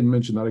program. I didn't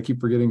mention that. I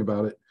keep forgetting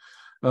about it.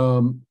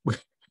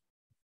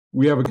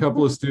 We have a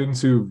couple of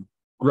students who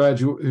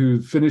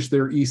finished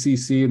their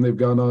ECC and they've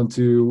gone on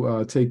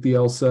to take the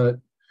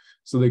LSAT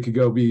so they could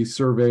go be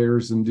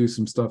surveyors and do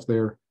some stuff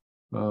there.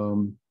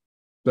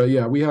 But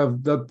yeah, we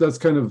have that's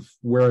kind of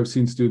where I've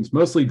seen students,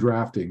 mostly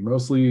drafting.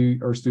 Mostly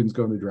our students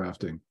going to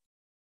drafting.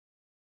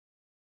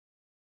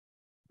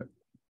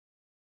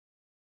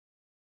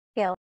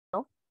 Gail.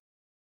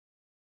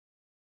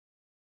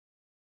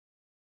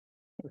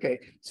 Okay,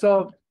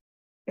 so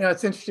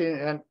it's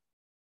interesting,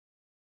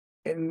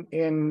 and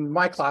in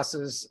my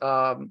classes,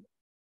 a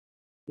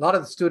lot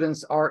of the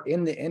students are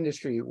in the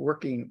industry,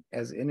 working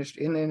in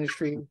the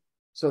industry.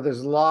 So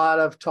there's a lot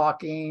of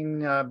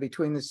talking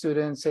between the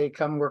students. Hey,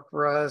 come work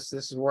for us.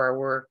 This is where I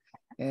work,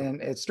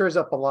 and it stirs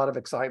up a lot of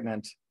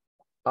excitement.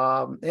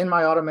 In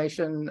my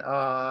automation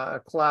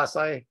class,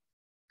 I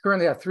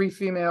currently have 3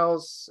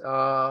 females.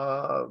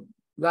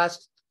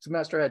 Last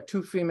semester, I had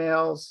 2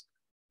 females.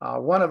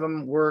 One of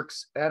them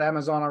works at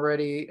Amazon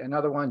already.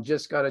 Another one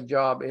just got a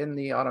job in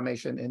the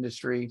automation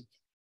industry.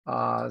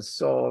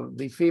 So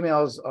the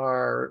females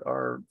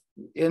are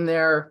in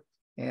there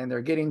and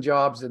they're getting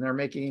jobs and they're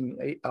making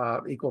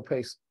equal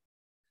pay.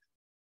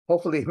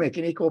 Hopefully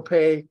making equal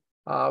pay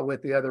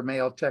with the other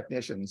male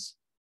technicians.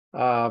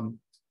 So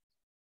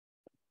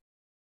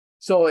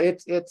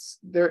it's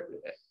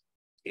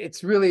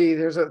really,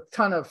 there's a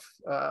ton of,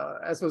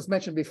 as was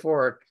mentioned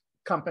before,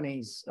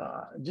 companies.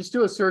 Just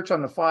do a search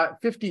on the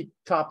 50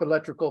 top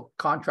electrical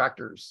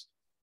contractors.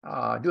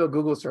 Do a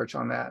Google search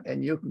on that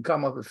and you can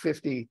come up with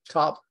 50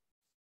 top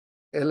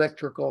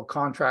electrical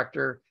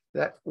contractor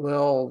that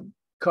will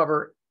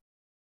cover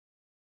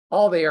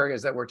all the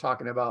areas that we're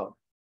talking about.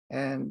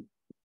 And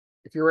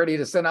if you're ready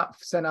to send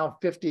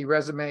out 50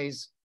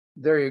 resumes,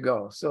 there you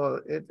go.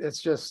 So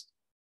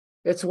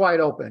it's wide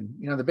open.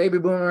 You know, the baby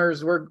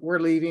boomers, we're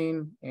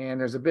leaving, and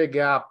there's a big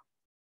gap.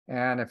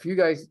 And if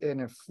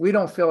we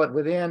don't fill it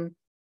within,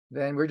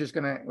 then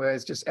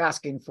it's just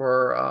asking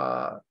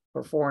for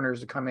foreigners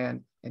to come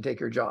in and take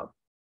your job.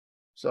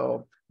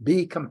 So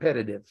be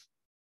competitive.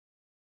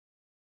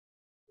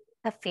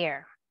 The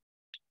fear.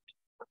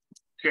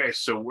 Okay,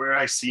 so where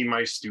I see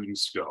my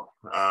students go,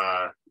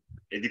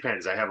 it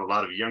depends. I have a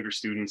lot of younger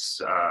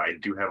students. I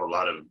do have a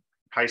lot of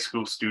high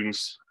school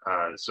students.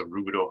 So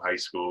Rubidoux High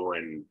School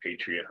and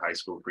Patriot High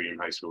School, Freedom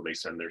High School, they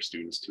send their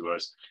students to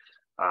us.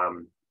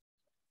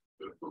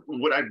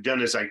 What I've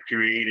done is I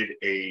created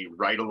a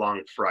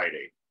ride-along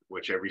Friday,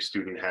 which every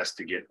student has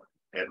to get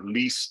at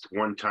least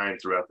one time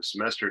throughout the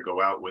semester,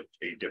 go out with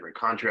a different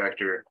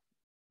contractor,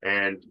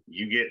 and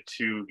you get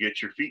to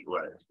get your feet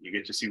wet. You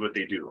get to see what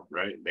they do,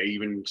 right? They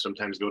even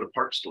sometimes go to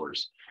parts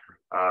stores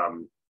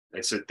and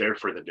sit there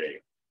for the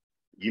day.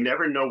 You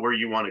never know where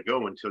you want to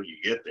go until you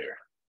get there,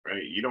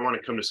 right? You don't want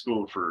to come to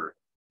school for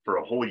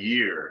a whole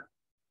year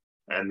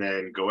and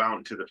then go out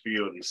into the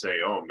field and say,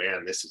 oh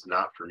man, this is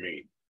not for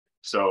me.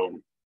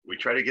 So we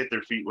try to get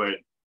their feet wet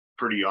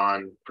pretty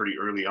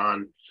early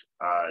on.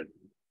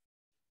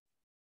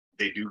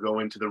 They do go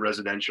into the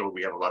residential.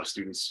 We have a lot of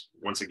students,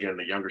 once again,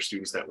 the younger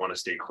students that want to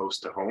stay close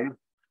to home.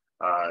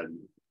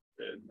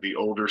 The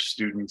older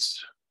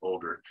students,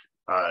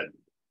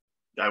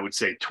 I would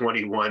say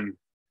 21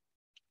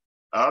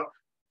 up,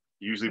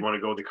 usually want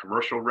to go the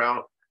commercial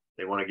route.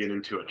 They want to get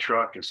into a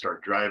truck and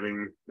start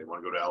driving. They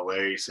want to go to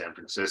LA, San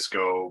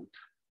Francisco,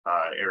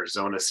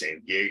 Arizona,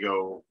 San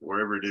Diego,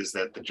 wherever it is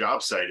that the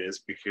job site is,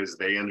 because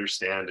they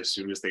understand as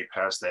soon as they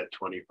pass that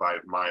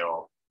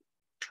 25-mile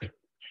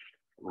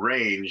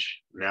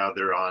range, now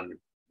they're on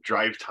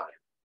drive time.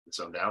 And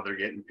so now they're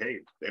getting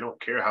paid. They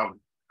don't care how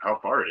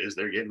far it is,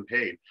 they're getting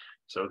paid.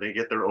 So they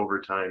get their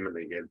overtime, and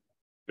they get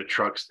the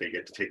trucks, they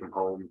get to take them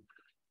home.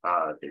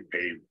 They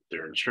pay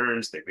their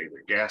insurance, they pay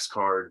their gas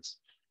cards.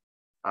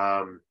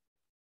 I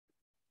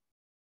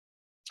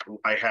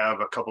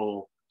have a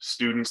couple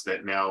students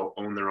that now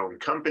own their own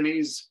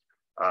companies.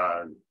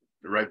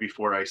 Right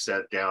before I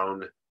sat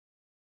down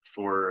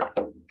for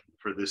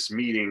this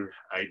meeting,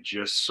 I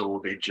just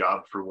sold a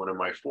job for one of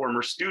my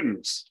former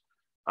students,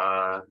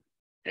 and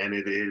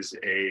it is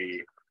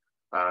a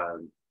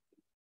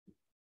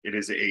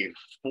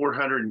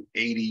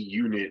 480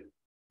 unit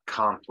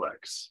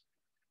complex.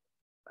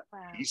 Wow.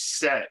 He's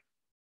set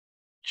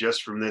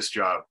just from this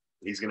job.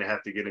 He's going to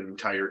have to get an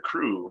entire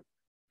crew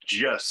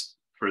just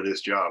for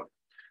this job.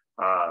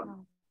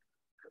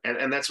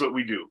 And that's what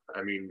we do.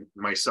 I mean,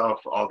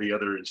 myself, all the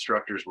other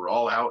instructors, were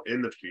all out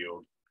in the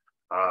field.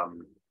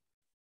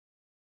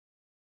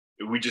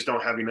 We just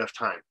don't have enough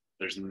time.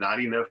 There's not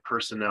enough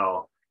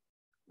personnel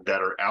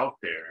that are out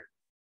there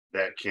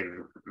that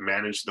can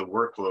manage the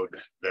workload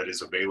that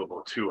is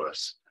available to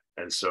us.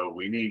 And so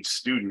we need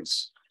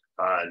students,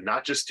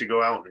 not just to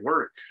go out and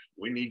work.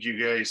 We need you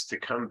guys to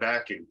come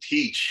back and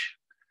teach.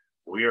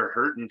 We are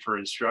hurting for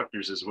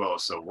instructors as well.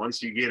 So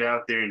once you get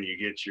out there and you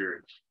get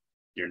your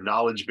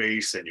knowledge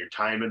base and your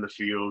time in the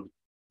field,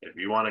 if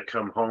you want to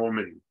come home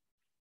and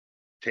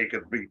take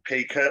a big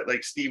pay cut,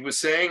 like Steve was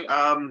saying,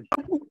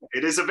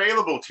 it is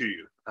available to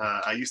you.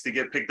 I used to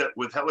get picked up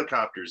with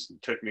helicopters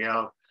and took me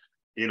out,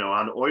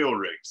 on oil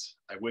rigs.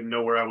 I wouldn't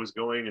know where I was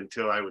going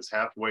until I was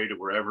halfway to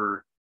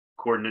wherever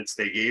coordinates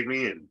they gave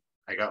me, and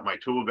I got my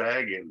tool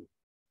bag and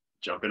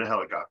jump in a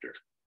helicopter,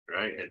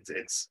 right?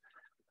 It's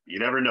you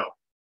never know.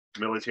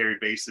 Military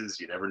bases,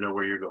 you never know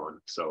where you're going.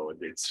 So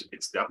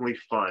it's definitely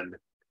fun.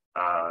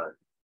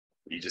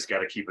 You just got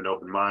to keep an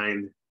open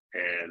mind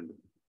and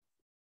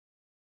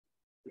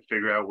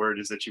figure out where it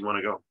is that you want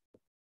to go.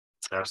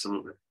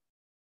 Absolutely.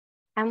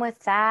 And with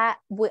that,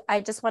 I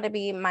just want to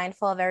be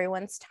mindful of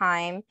everyone's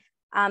time.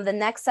 The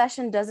next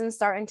session doesn't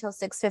start until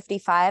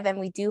 6:55, and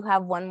we do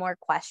have one more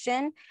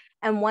question.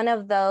 And one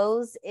of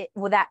those,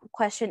 that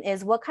question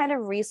is, what kind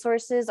of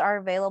resources are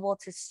available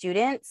to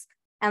students?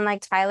 And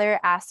like Tyler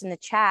asked in the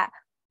chat,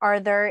 are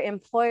there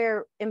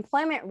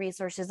employment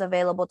resources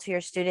available to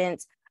your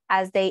students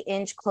as they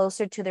inch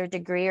closer to their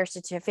degree or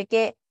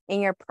certificate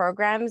in your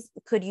programs?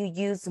 Could you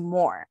use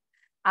more?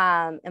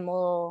 And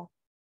we'll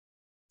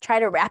try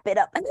to wrap it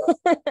up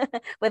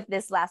with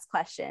this last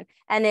question.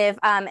 And if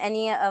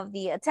any of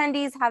the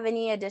attendees have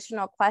any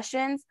additional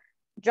questions,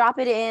 drop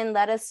it in,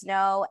 let us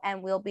know,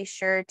 and we'll be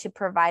sure to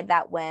provide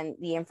that when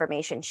the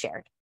information is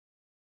shared.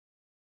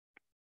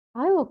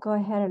 I will go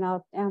ahead and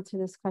I'll answer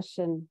this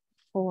question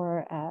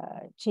for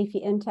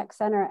Chaffee Intech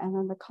Center and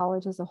then the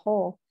college as a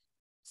whole.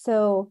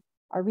 So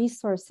our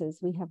resources,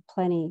 we have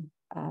plenty.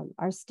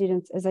 Our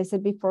students, as I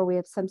said before, we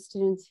have some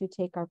students who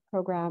take our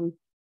program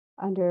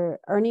under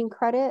earning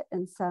credit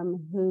and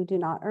some who do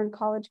not earn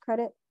college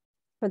credit.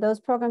 For those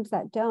programs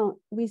that don't,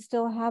 we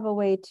still have a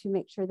way to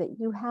make sure that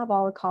you have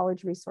all the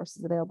college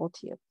resources available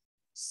to you.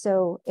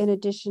 So in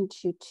addition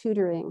to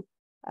tutoring,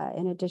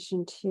 in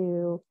addition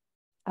to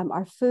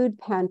our food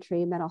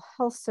pantry, mental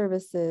health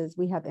services.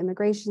 We have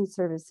immigration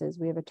services.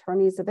 We have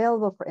attorneys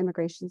available for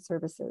immigration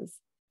services.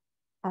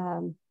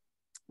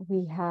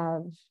 We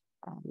have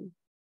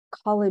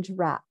college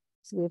wrap.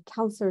 So we have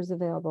counselors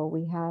available.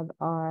 We have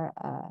our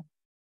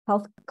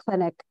health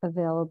clinic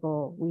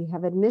available. We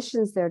have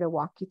admissions there to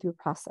walk you through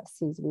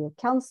processes. We have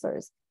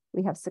counselors.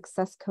 We have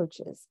success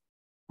coaches.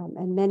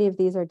 And many of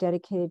these are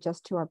dedicated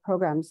just to our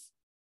programs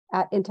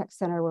at Intech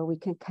Center where we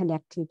can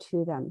connect you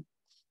to them.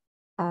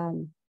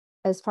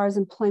 As far as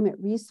employment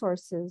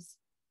resources,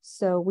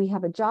 so we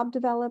have a job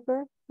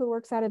developer who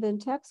works out of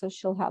Intech. So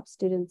she'll help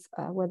students,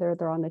 whether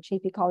they're on the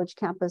Chapey College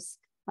campus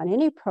on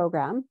any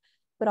program,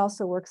 but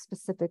also works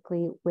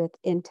specifically with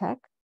Intech.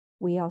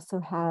 We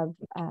also have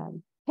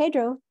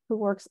Pedro, who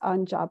works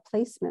on job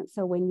placement.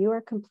 So when you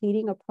are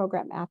completing a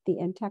program at the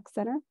Intech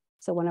Center,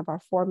 so one of our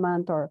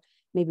 4-month, or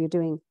maybe you're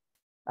doing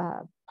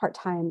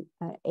part-time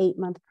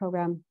 8-month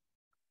program.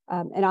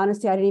 And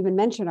honestly, I didn't even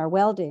mention our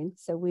welding.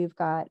 So we've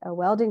got a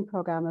welding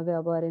program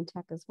available at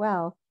Intech as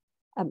well.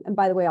 And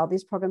by the way, all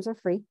these programs are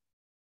free.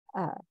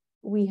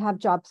 We have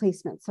job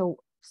placement.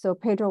 So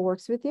Pedro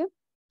works with you.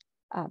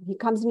 He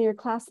comes into your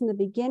class in the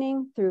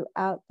beginning.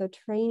 Throughout the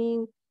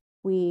training,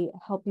 we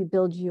help you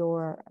build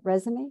your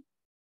resume.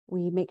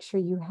 We make sure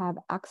you have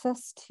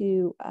access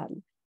to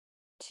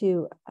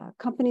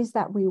companies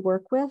that we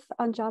work with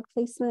on job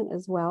placement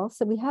as well.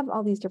 So we have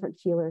all these different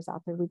feelers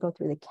out there. We go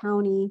through the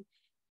county,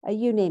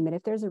 you name it.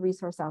 If there's a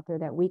resource out there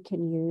that we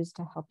can use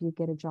to help you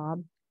get a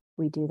job,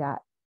 we do that.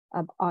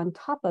 On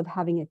top of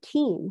having a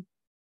team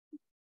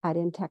at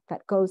Intech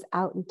that goes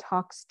out and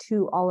talks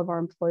to all of our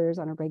employers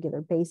on a regular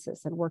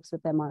basis and works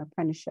with them on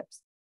apprenticeships.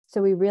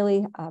 So we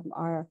really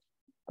are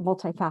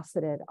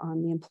multifaceted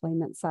on the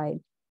employment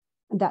side.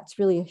 And that's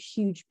really a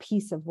huge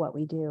piece of what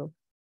we do.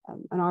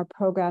 In our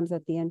programs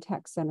at the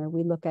Intech Center,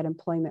 we look at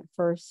employment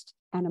first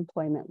and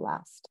employment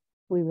last.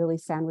 We really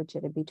sandwich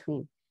it in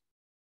between.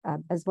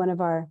 As one of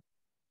our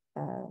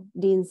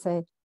deans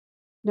said,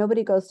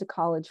 nobody goes to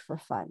college for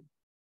fun.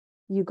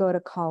 You go to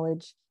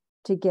college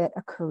to get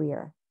a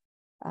career.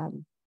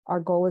 Our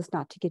goal is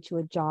not to get you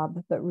a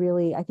job, but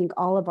really, I think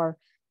all of our,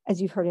 as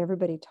you've heard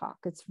everybody talk,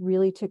 it's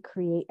really to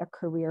create a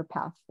career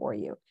path for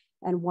you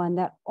and one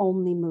that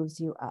only moves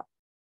you up.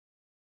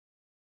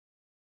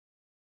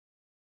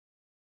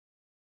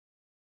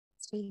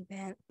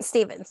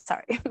 Steven,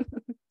 sorry.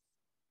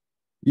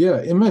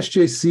 Yeah,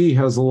 MSJC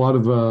has a lot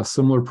of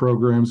similar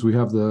programs. We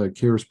have the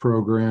CARES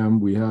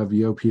program, we have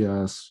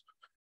EOPS,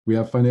 we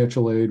have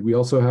financial aid. We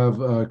also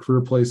have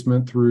career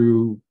placement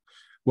through,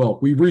 well,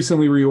 we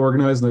recently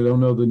reorganized, and I don't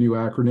know the new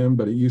acronym,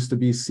 but it used to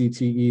be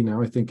CTE.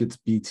 Now I think it's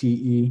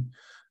BTE.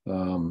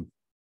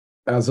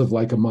 As of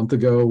like a month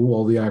ago,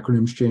 all the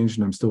acronyms changed,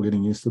 and I'm still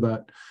getting used to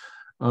that.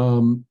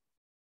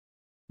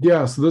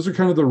 Yeah, so those are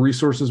kind of the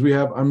resources we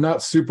have. I'm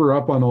not super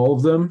up on all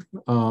of them,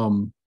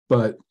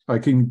 but I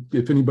can,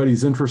 if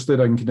anybody's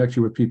interested, I can connect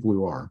you with people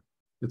who are.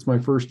 It's my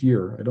first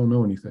year. I don't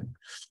know anything.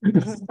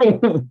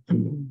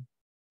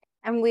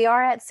 And we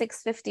are at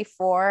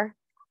 6:54.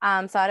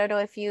 So I don't know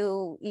if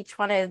you each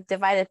want to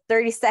divide it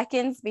 30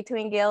 seconds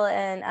between Gil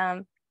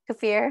and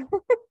Kafir.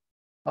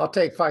 I'll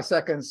take 5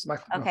 seconds. My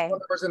phone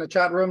number's in the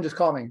chat room. Just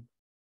call me.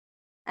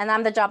 And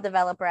I'm the job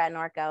developer at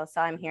Norco,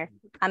 so I'm here.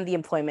 I'm the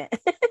employment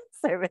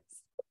service.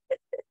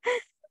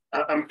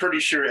 I'm pretty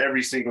sure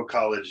every single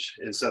college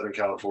in Southern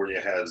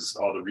California has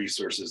all the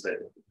resources that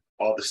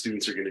all the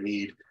students are going to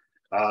need.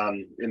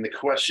 In the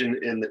question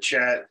in the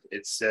chat,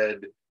 it said,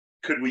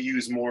 could we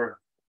use more?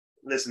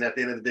 Listen, at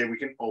the end of the day, we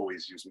can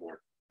always use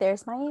more.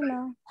 There's my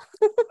email.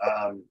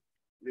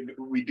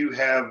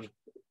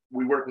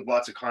 We work with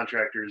lots of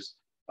contractors.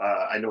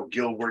 I know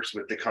Gil works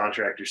with the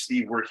contractors.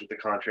 Steve works with the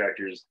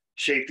contractors.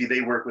 Shafty, they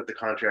work with the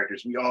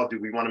contractors. We all do.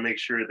 We want to make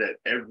sure that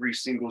every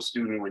single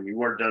student, when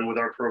you are done with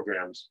our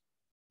programs,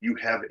 you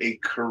have a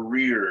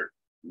career,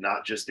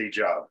 not just a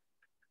job.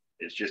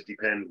 It's just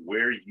depend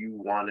where you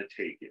want to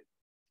take it.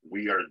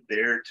 We are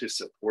there to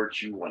support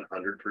you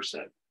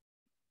 100%.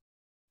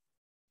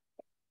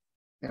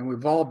 And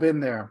we've all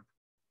been there.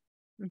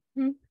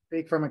 Mm-hmm.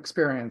 Speak from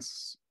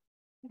experience.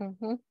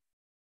 Mm-hmm.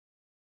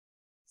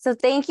 So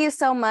thank you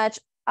so much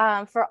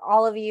for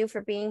all of you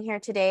for being here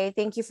today.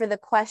 Thank you for the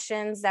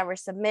questions that were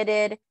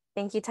submitted.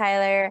 Thank you,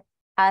 Tyler.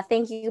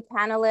 Thank you,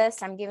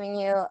 panelists. I'm giving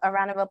you a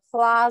round of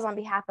applause on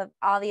behalf of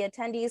all the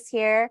attendees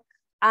here.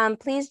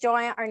 Please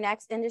join our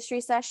next industry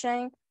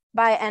session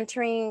by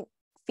entering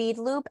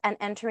FeedLoop and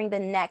entering the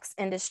next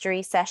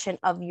industry session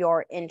of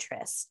your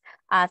interest.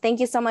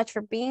 Thank you so much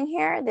for being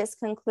here. This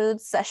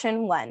concludes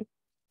session 1.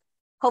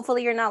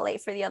 Hopefully you're not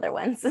late for the other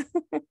ones.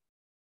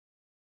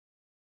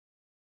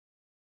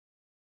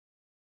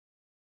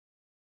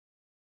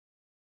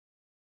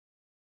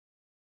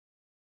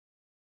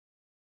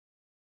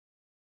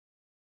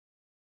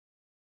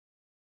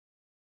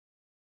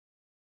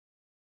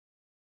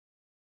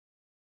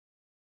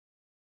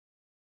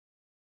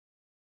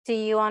 Do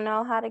you all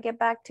know how to get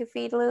back to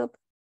FeedLoop?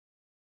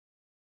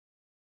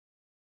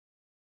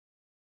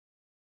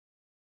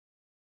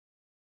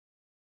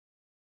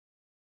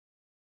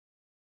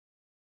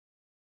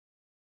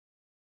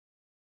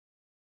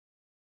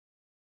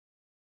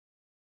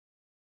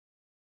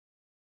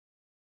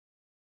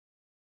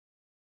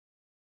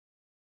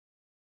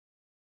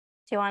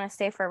 Do you want to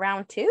stay for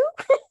round two?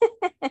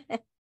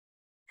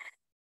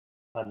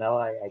 Now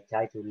I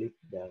try to leave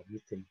the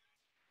meeting.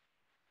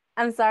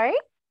 I'm sorry?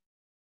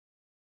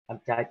 I'm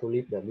trying to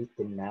leave the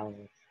meeting now.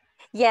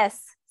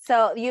 Yes.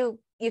 So you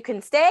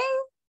can stay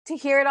to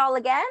hear it all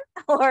again,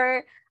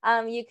 or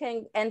you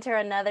can enter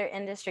another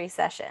industry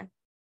session.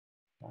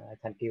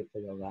 Thank you for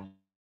your round.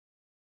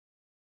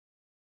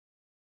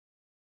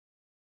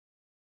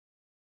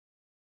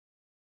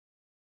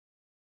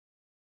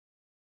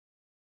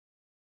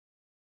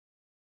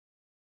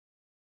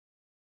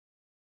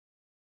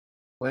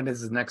 When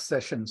does the next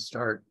session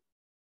start?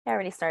 I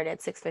already started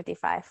at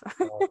 6:55.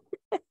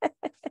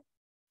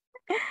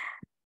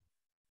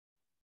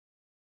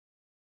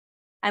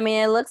 I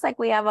mean, it looks like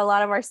we have a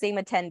lot of our same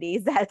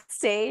attendees that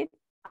stayed.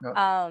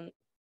 Yep.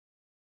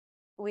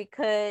 We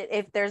could,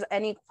 if there's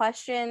any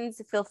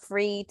questions, feel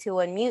free to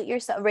unmute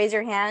yourself, raise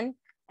your hand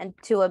and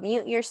to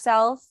unmute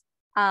yourself,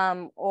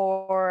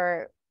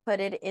 or put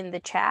it in the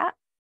chat.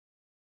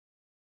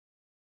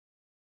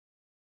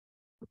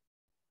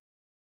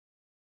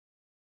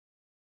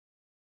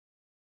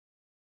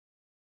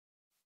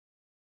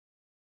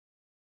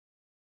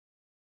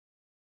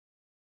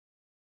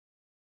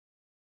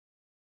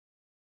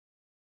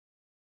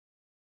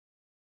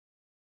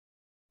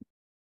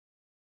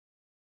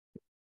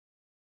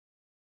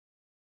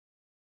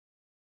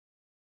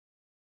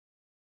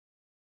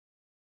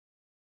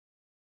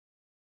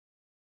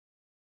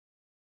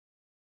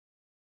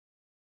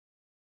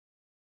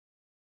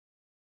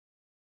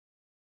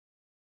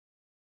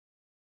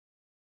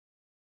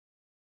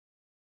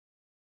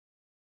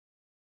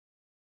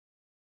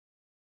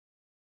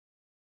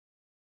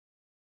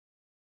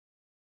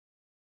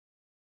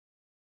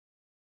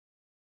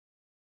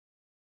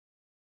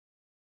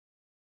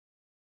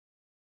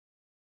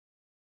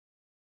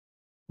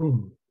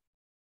 Hmm.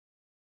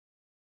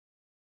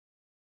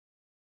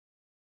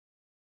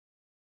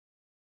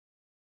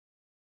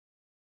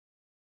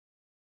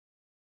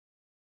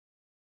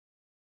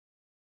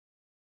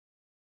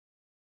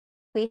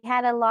 We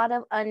had a lot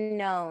of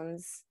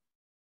unknowns.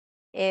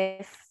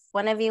 If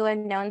one of you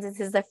unknowns, this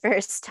is the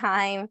first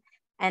time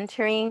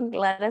entering,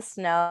 let us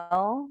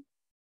know.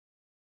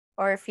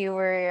 Or if you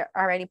were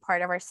already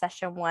part of our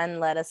session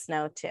one, let us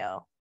know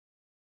too.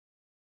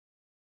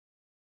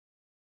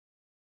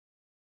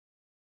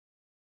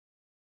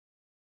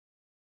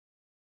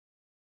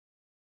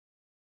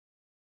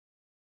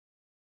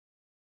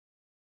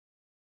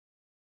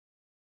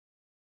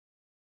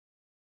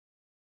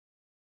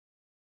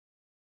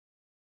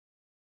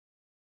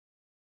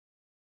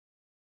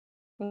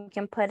 You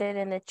can put it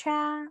in the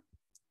chat.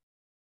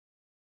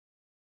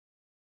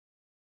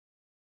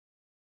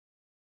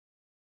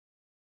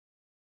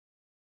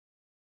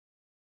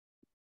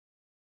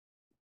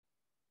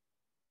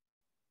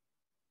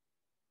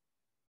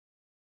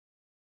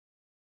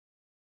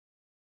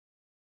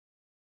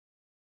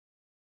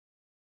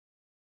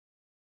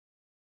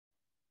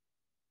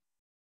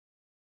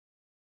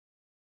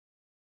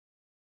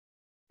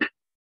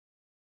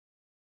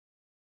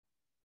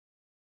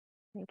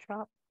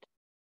 Drop.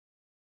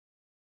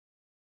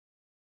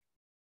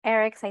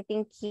 Eric's, I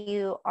think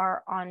you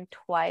are on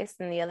twice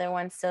and the other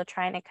one's still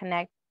trying to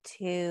connect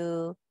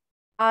to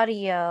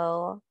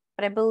audio,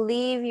 but I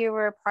believe you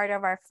were part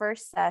of our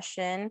first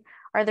session.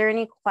 Are there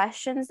any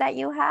questions that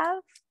you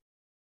have?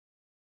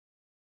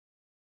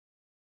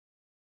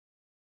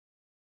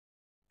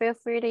 Feel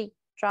free to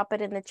drop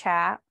it in the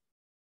chat.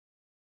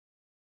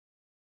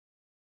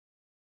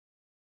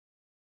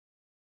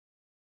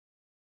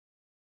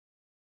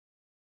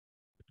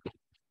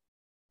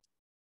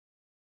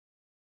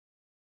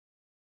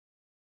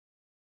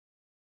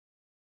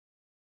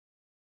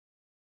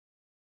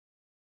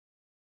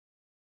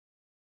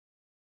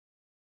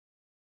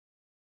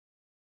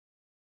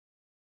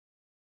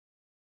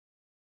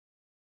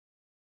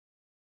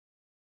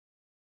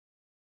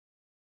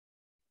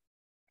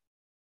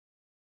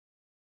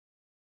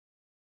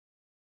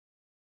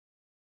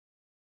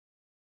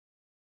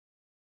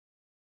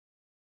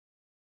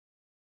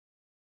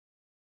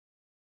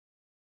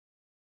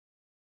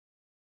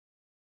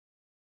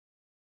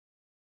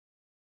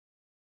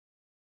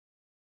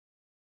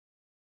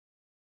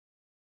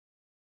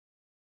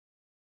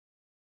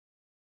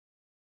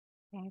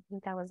 Okay, I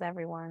think that was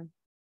everyone.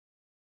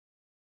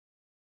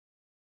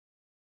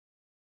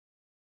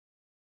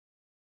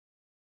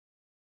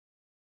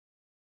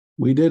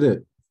 We did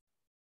it.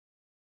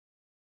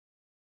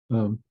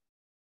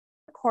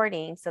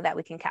 Recording so that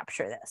we can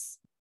capture this.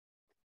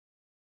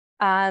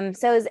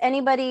 So is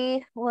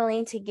anybody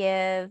willing to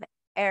give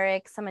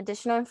Eric some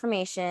additional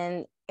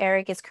information?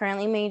 Eric is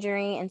currently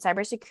majoring in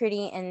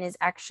cybersecurity and is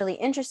actually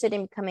interested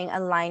in becoming a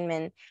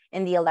lineman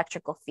in the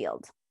electrical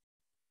field.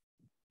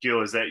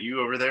 Gil, is that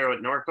you over there at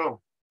Norco?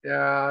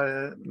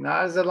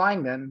 Not as a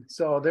lineman.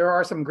 So there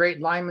are some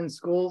great lineman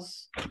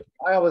schools.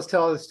 I always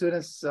tell the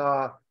students, you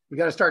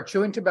got to start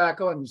chewing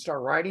tobacco and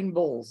start riding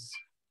bulls.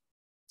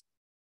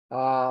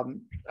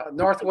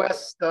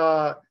 Northwest,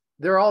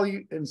 they're all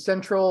in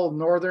central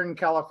northern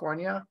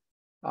California.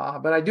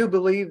 But I do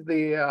believe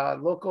the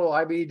local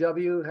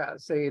IBEW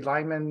has a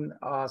lineman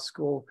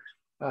school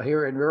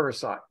here in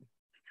Riverside.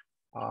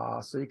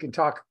 So you can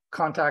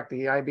contact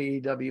the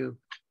IBEW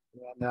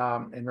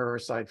in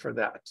Riverside for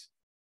that.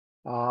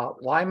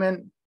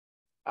 Lineman,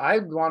 I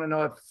want to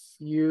know if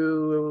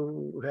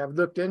you have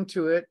looked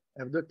into it,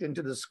 have looked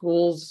into the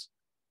schools.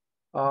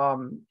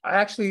 I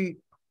actually,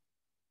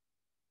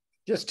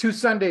 just 2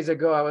 Sundays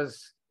ago, I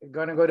was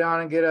going to go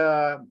down and get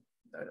a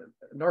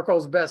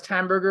Norco's Best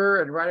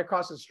hamburger, and right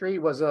across the street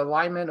was a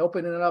lineman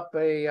opening up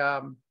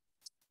a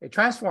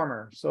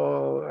transformer.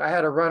 So I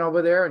had to run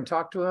over there and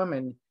talk to him,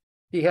 and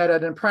he had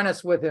an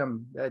apprentice with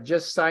him that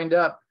just signed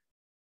up.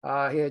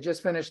 He had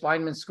just finished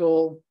lineman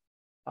school,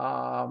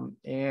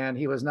 and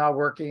he was now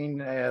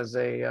working as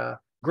a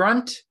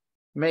grunt,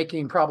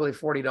 making probably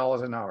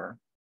 $40 an hour.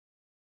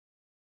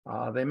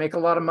 They make a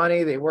lot of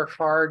money. They work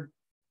hard.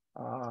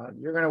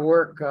 You're going to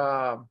work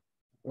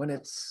when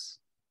it's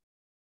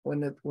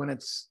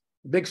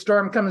big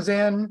storm comes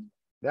in.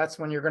 That's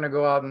when you're going to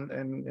go out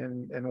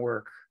and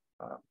work.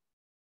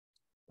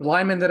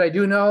 Linemen that I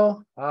do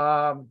know,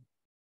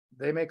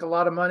 they make a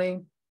lot of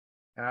money,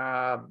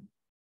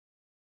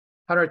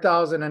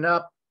 100,000 and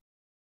up.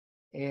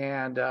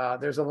 And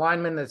there's a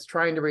lineman that's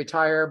trying to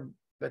retire,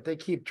 but they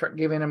keep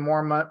giving him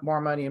more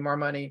money and more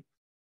money,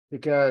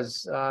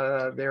 because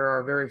there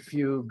are very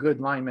few good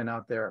linemen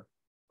out there.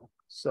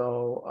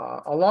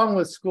 So along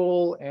with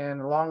school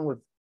and along with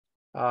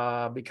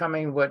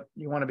becoming what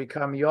you want to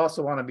become, you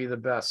also want to be the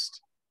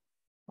best.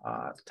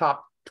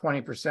 Top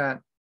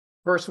 20%,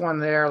 first one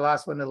there,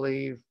 last one to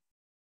leave.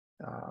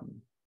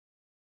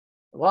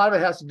 A lot of it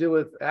has to do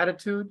with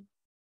attitude.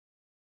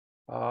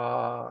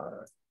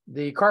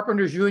 The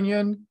Carpenters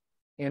Union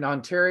in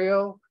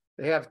Ontario,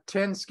 they have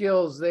 10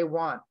 skills they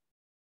want,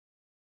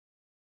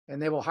 and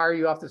they will hire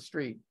you off the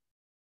street.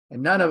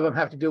 And none of them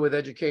have to do with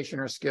education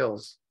or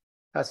skills.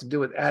 It has to do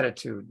with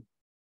attitude.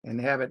 And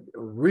they have a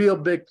real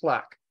big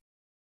plaque,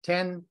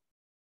 10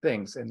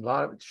 things, and a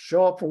lot of it.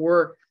 Show up for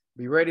work,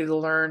 be ready to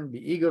learn,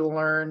 be eager to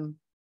learn.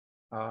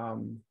 It's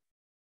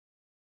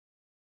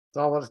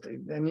all,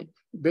 and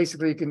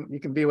basically you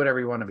can be whatever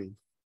you want to be.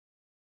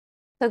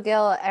 So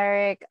Gil,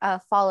 Eric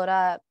followed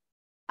up.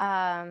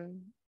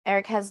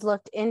 Eric has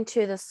looked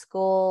into a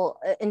school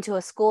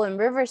in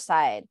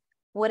Riverside.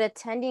 Would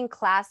attending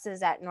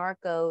classes at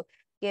Norco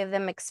give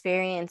them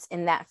experience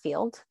in that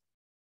field?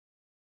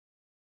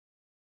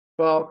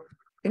 Well,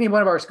 any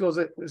one of our schools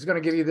is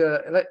going to give you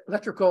the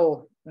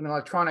electrical and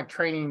electronic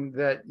training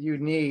that you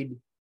need.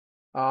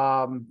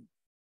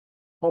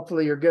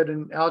 Hopefully you're good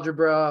in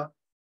algebra.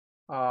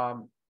 I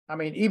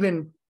mean,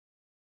 even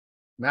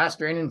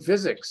mastering in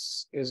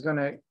physics is going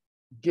to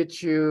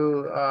get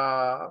you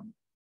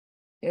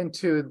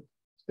into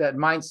that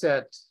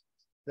mindset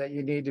that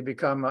you need to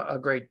become a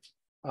great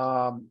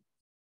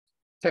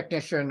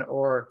technician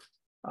or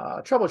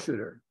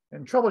troubleshooter.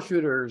 And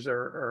troubleshooters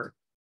are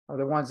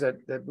the ones that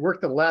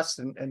work the less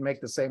and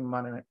make the same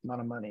amount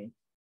of money.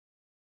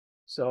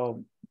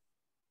 So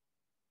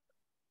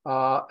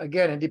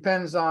again, it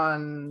depends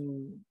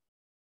on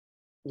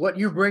what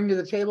you bring to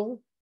the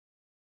table.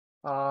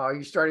 Are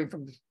you starting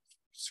from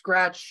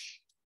scratch?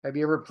 Have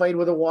you ever played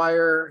with a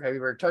wire? Have you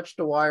ever touched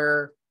a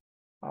wire?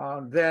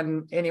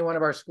 Then any one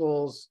of our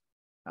schools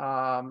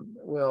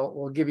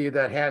will give you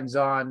that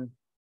hands-on,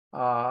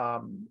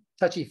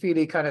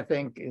 touchy-feely kind of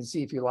thing and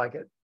see if you like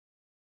it.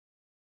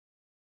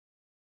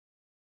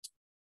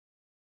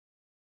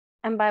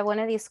 And by one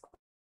of these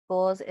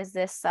schools, is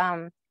this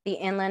the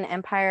Inland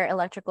Empire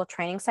Electrical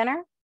Training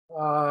Center?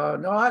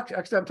 No,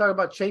 actually, I'm talking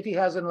about Chafee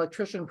has an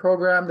electrician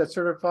program that's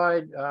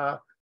certified.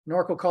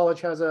 Norco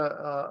College has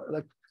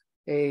a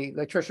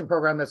electrician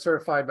program that's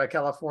certified by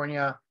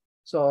California.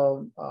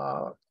 So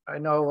I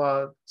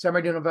know San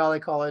Bernardino Valley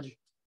College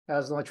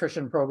has an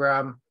electrician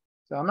program.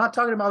 So I'm not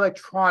talking about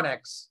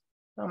electronics,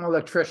 I'm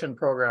electrician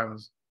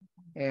programs,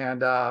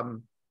 and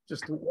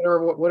just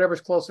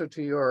whatever's closer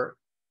to your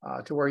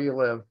to where you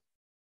live.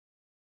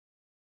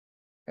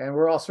 And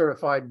we're all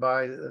certified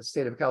by the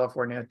state of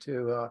California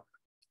to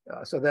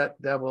so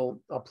that will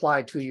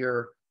apply to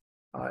your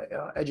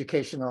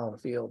educational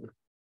field.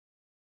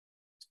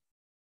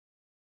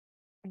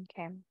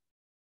 Okay.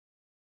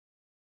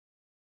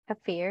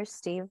 Kafir,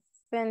 Stephen,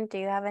 do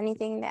you have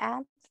anything to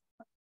add?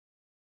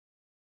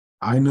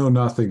 I know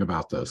nothing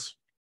about this.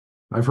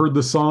 I've heard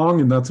the song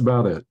and that's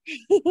about it.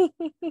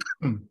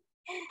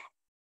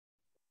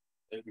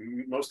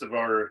 Most of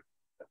our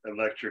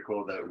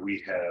electrical that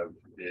we have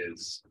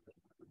is,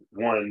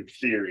 one,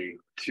 theory,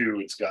 two,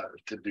 it's got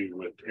to do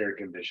with air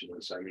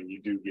conditioning. So I mean,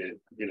 you do get,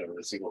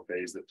 the single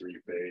phase, the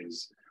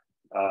 3-phase.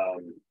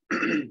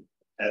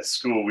 At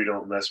school, we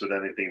don't mess with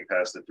anything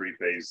past the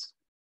 3-phase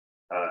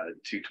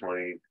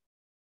 220,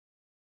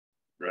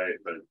 right?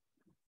 But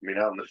I mean,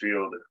 out in the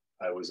field,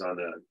 I was on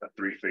a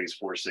 3-phase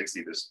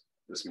 460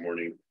 this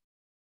morning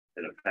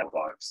in a pet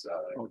box.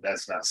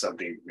 That's not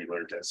something we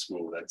learned at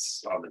school.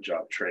 That's on the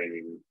job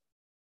training,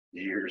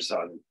 years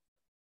on,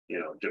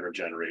 different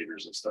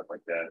generators and stuff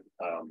like that.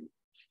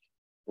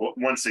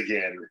 Once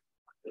again,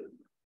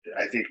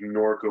 I think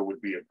Norco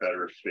would be a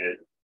better fit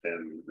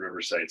than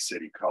Riverside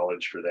City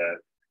College for that.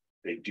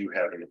 They do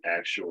have an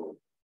actual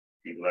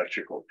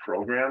electrical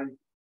program,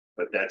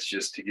 but that's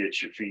just to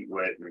get your feet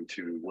wet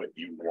into what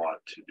you want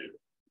to do.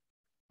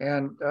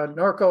 And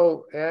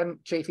Norco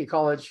and Chaffey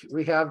College,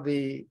 we have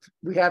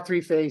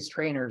three-phase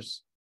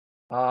trainers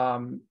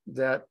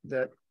that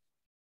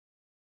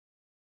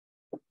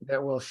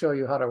will show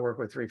you how to work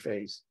with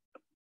three-phase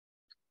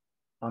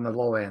on the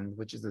low end,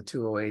 which is the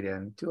 208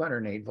 end,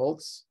 208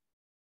 volts,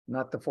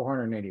 not the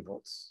 480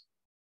 volts.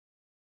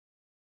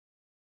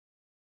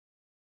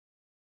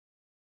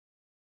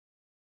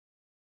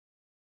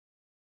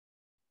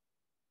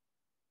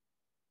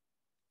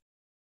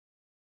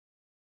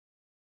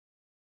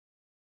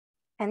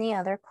 Any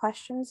other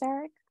questions,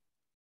 Eric?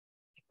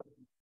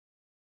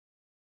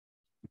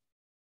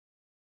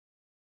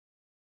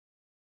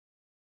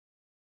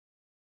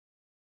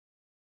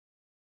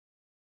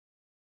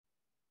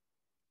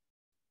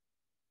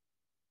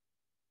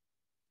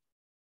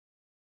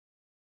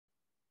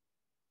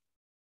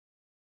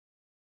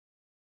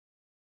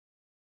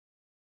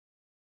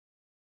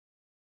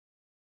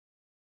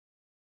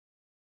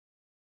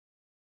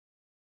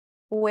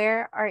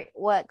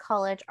 What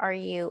college are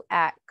you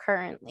at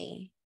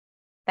currently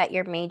that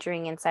you're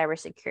majoring in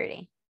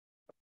cybersecurity?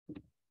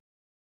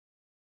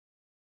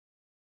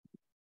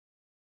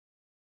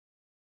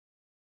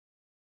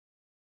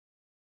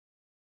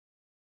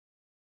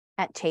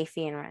 At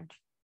Chaffey and Ranch.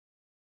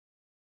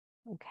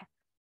 Okay.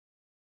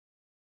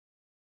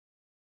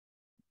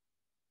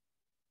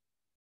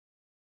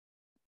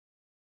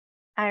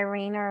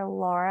 Irene or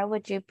Laura,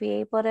 would you be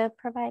able to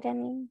provide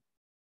any?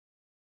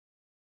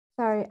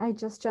 Sorry, I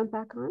just jumped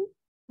back on.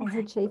 I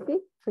heard Chaffey.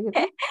 Forgive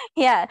me.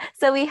 Yeah,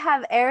 so we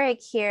have Eric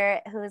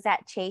here who's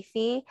at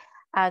Chaffey,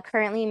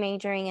 currently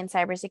majoring in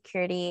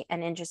cybersecurity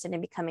and interested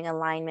in becoming a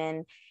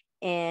lineman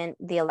in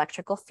the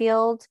electrical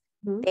field.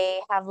 Mhm.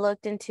 They have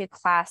looked into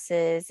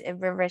classes at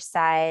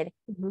Riverside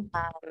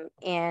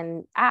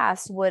and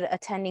asked, would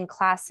attending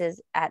classes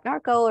at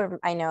Norco, or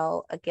I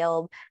know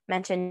Gil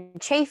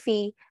mentioned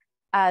Chaffey,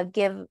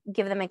 give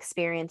them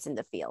experience in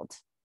the field?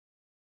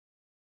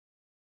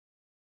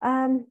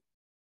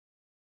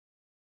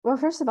 Well,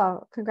 first of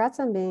all, congrats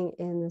on being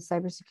in the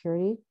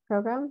cybersecurity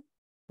program.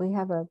 We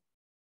have a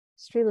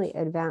extremely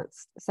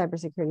advanced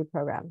cybersecurity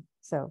program,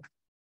 so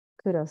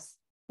kudos.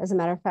 As a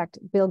matter of fact,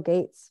 Bill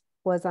Gates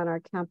was on our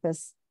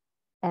campus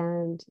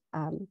and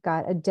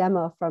got a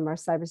demo from our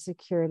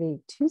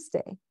cybersecurity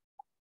Tuesday.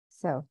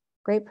 So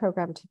great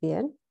program to be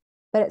in,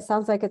 but it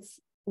sounds like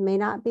it's may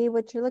not be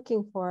what you're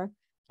looking for.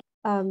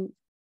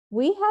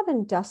 We have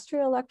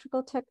industrial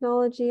electrical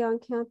technology on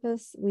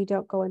campus. We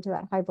don't go into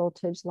that high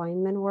voltage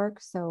lineman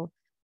work, so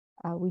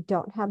we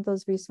don't have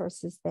those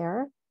resources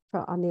there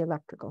on the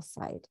electrical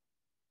side.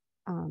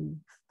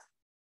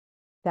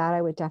 That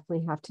I would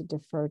definitely have to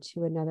defer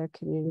to another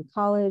community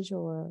college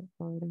or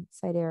an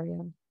outside area.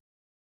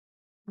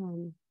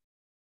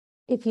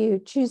 If you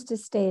choose to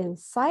stay in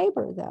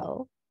cyber,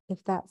 though,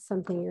 if that's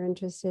something you're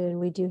interested in,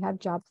 we do have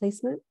job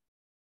placement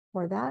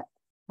for that.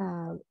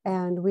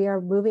 And we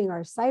are moving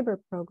our cyber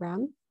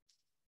program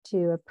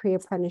to a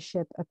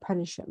pre-apprenticeship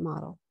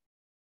model.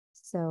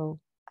 So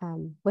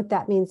what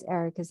that means,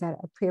 Eric, is that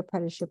a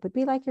pre-apprenticeship would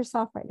be like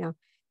yourself right now,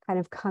 kind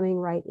of coming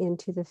right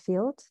into the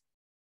field.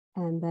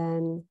 And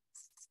then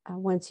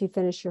once you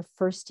finish your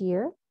first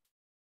year,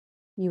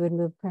 you would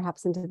move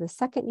perhaps into the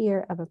second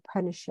year of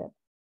apprenticeship.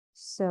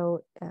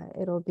 So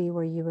it'll be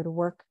where you would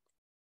work.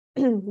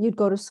 You'd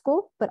go to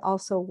school, but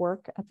also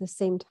work at the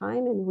same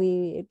time. And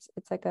it's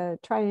like a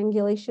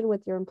triangulation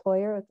with your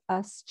employer, with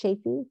us,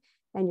 Chaffey,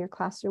 and your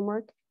classroom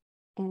work.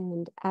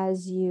 And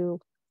as you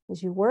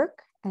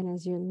work and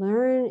as you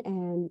learn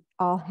and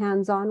all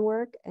hands-on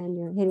work and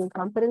you're hitting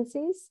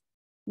competencies,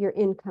 your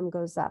income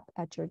goes up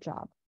at your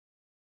job.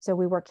 So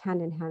we work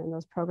hand in hand in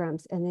those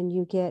programs. And then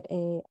you get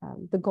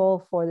the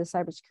goal for the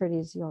cybersecurity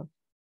is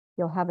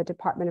you'll have a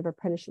Department of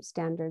Apprenticeship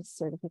Standards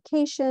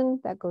certification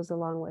that goes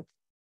along with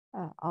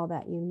all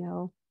that you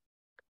know.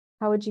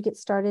 How would you get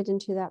started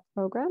into that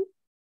program?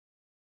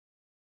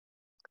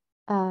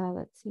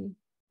 Let's see,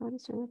 how to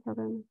start the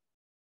program?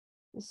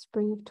 The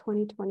spring of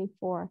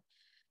 2024.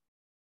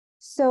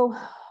 So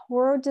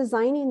we're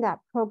designing that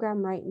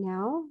program right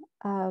now.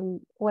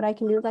 What I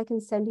can do is I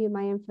can send you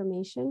my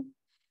information.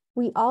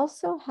 We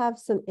also have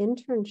some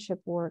internship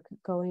work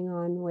going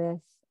on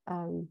with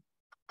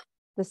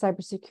the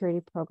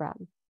cybersecurity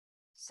program.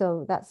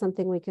 So that's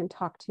something we can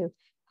talk to.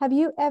 Have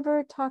you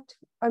ever talked,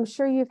 I'm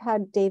sure you've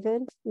had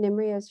David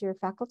Nimri as your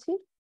faculty.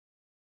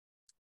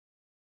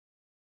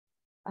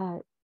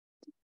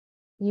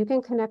 You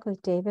can connect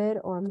with David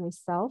or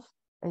myself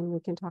and we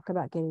can talk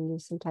about getting you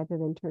some type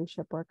of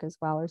internship work as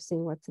well or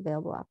seeing what's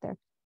available out there.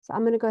 So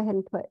I'm going to go ahead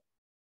and put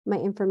my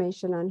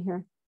information on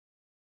here.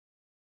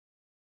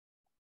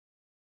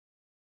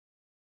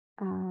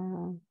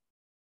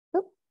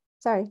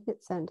 Sorry,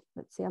 hit send.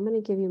 Let's see, I'm going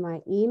to give you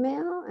my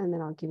email and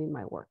then I'll give you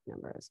my work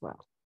number as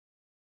well.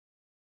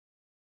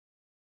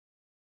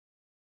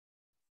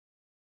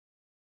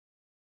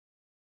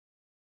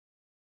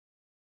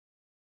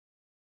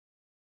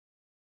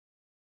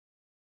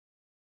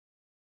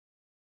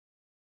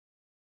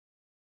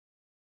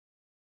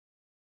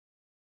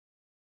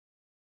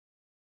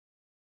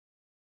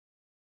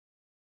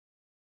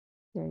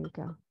 There you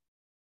go.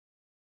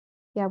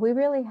 Yeah, we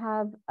really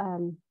have,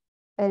 and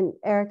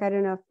Eric, I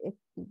don't know if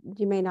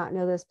you may not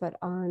know this, but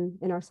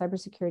in our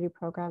cybersecurity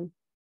program,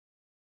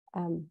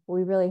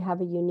 we really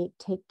have a unique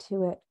take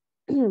to it.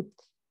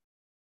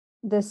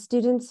 The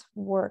students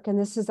work, and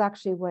this is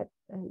actually what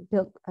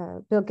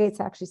Bill Gates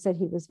actually said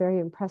he was very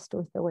impressed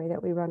with the way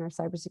that we run our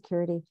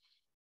cybersecurity,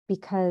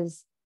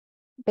 because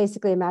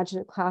basically imagine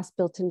a class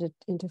built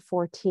into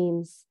 4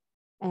 teams,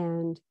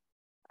 and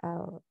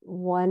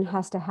one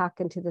has to hack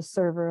into the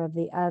server of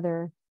the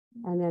other,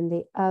 and then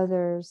the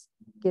others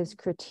gives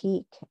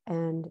critique,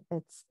 and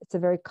it's a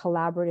very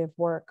collaborative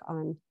work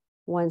on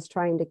one's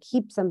trying to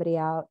keep somebody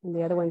out and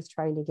the other one's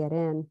trying to get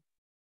in,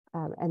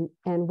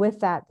 and with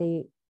that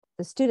the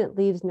student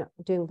leaves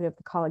doing what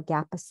we call a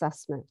gap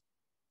assessment.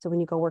 So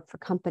when you go work for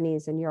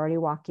companies and you're already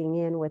walking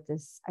in with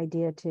this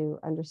idea to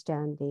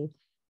understand the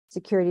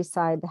security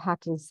side, the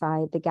hacking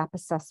side, the gap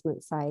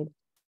assessment side,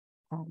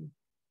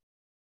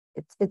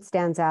 it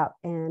stands out.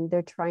 And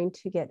they're trying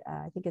to get,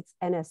 I think it's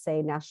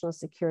NSA, National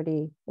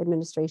Security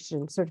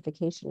Administration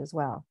certification as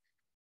well.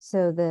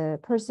 So the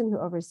person who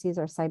oversees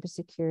our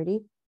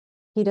cybersecurity,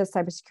 he does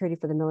cybersecurity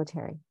for the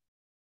military.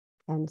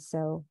 And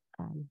so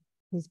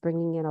he's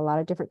bringing in a lot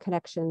of different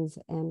connections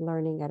and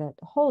learning at a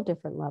whole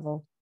different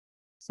level.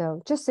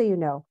 So just so you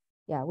know,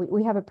 yeah,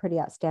 we have a pretty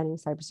outstanding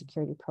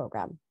cybersecurity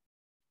program.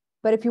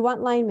 But if you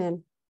want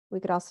linemen,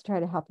 we could also try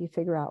to help you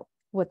figure out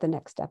what the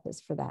next step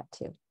is for that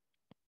too.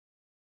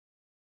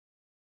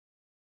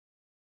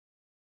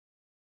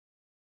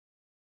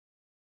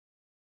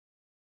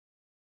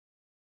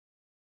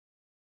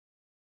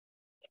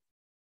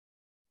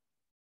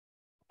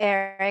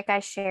 Eric,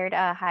 I shared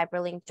a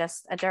hyperlink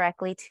just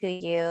directly to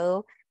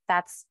you.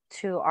 That's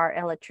to our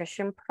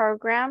electrician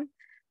program.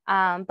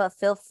 But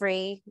feel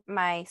free,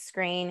 my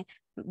screen,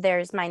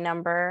 there's my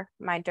number,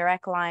 my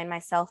direct line, my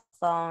cell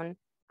phone,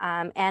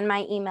 and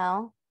my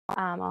email.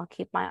 I'll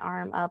keep my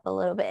arm up a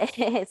little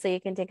bit so you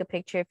can take a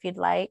picture if you'd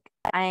like.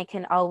 I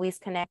can always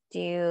connect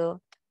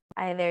you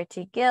either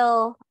to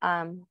Gil,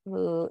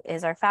 who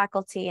is our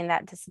faculty in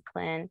that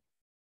discipline,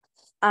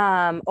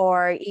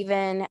 or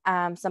even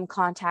some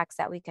contacts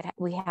that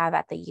we have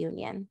at the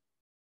union.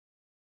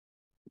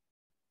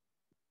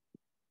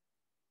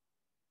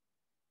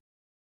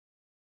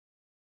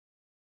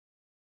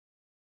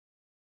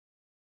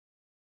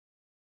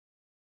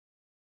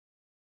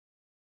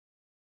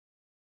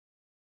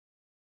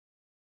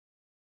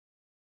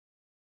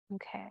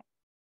 Okay.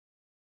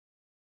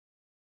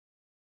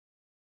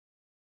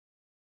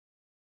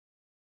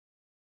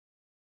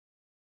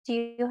 Do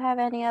you have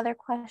any other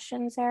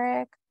questions,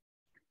 Eric?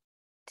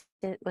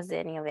 Was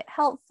any of it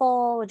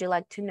helpful? Would you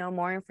like to know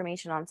more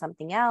information on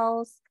something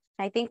else?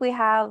 I think we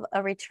have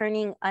a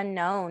returning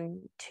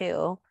unknown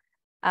too.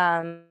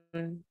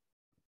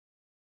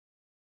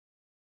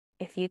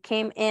 If you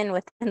came in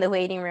within the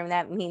waiting room,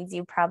 that means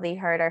you probably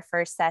heard our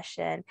first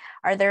session.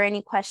 Are there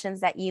any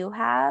questions that you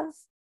have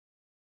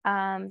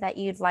that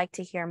you'd like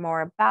to hear more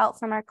about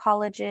from our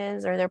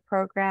colleges or their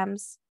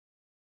programs?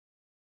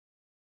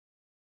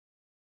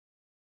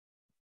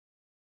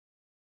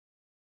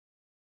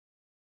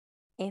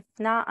 If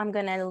not, I'm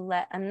going to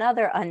let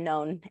another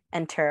unknown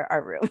enter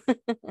our room.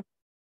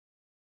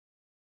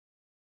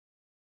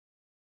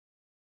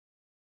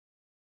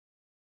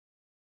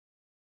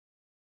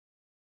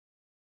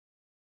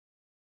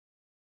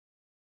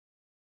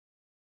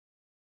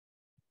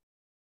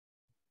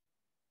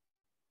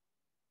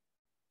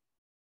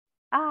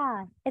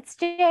 Ah, it's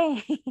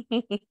Jay.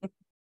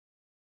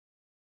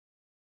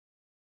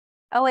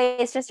 Oh wait,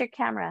 it's just your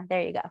camera.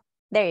 There you go.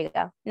 There you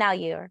go. Now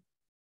your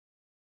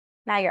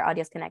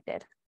audio's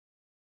connected.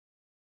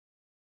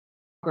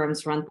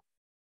 Some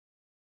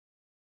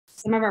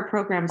of our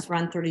programs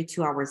run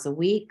 32 hours a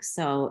week,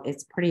 so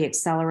it's pretty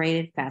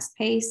accelerated, fast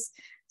paced.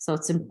 So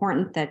it's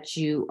important that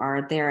you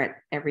are there at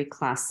every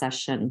class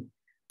session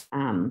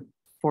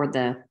for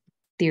the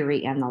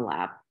theory and the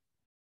lab.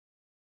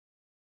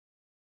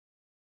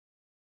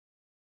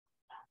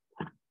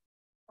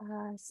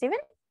 Stephen?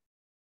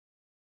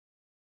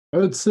 I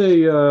would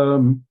say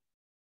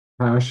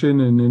passion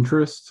and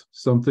interest,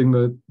 something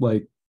that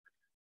like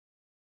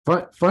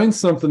find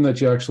something that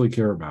you actually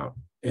care about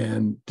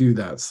and do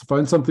that.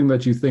 Find something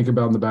that you think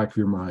about in the back of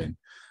your mind.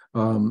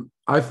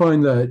 I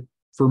find that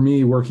for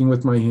me, working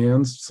with my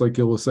hands, just like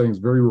Gil was saying, is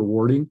very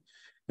rewarding.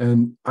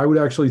 And I would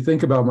actually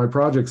think about my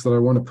projects that I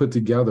want to put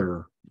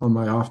together on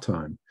my off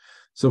time.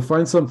 So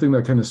find something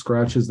that kind of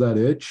scratches that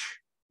itch,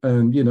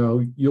 and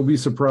you'll be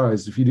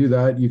surprised. If you do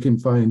that, you can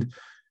find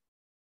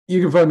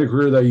a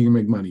career that you can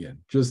make money in.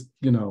 Just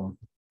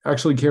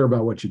actually care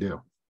about what you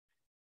do.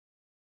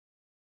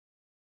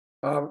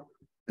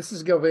 This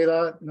is Gil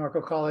Vela,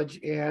 Norco College,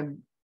 and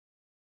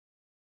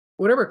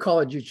whatever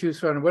college you choose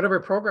from, whatever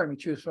program you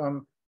choose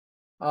from,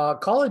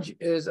 college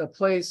is a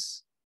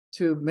place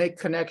to make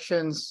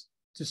connections,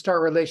 to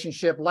start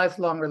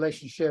lifelong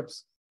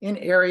relationships in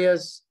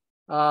areas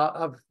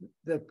of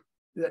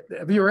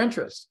your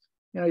interest.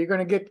 You're going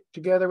to get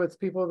together with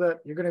people that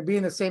you're going to be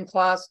in the same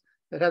class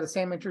that have the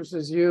same interests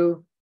as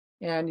you.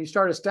 and you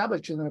start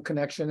establishing a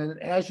connection.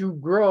 And as you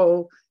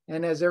grow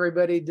and as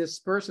everybody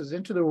disperses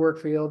into the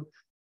work field,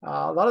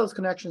 a lot of those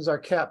connections are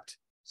kept.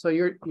 So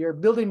you're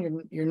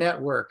building your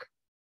network.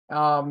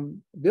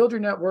 Build your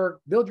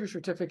network, build your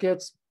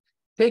certificates,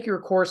 take your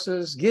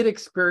courses, get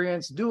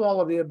experience, do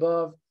all of the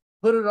above,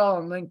 put it all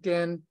on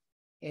LinkedIn,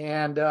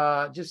 and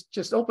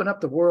just open up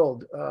the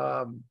world,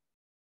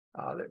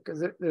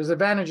 because there's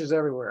advantages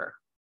everywhere.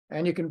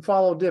 And you can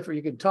follow different,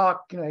 you can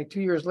talk, 2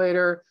 years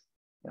later,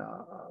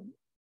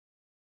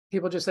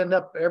 people just end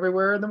up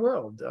everywhere in the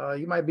world.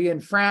 You might be in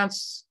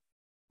France,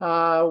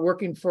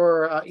 working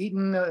for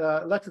Eaton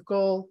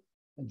Electrical,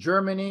 in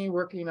Germany,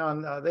 working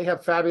on, they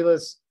have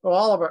fabulous,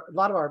 well, a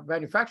lot of our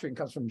manufacturing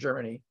comes from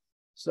Germany.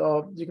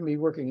 So you can be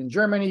working in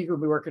Germany, you can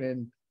be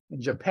working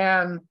in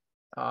Japan,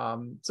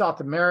 South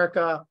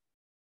America.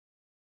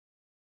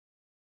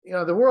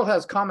 The world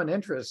has common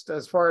interest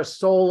as far as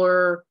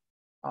solar,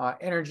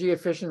 energy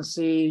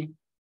efficiency,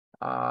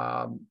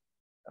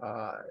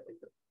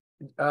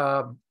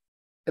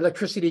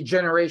 electricity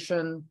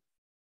generation.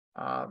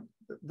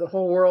 The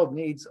whole world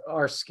needs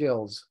our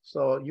skills.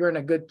 So you're in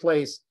a good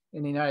place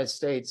in the United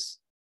States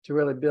to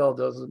really build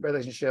those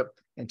relationships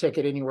and take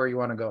it anywhere you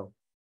want to go.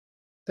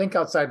 Think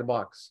outside the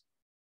box.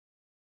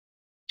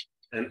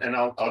 And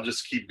I'll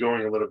just keep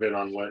going a little bit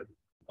on what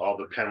all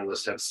the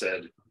panelists have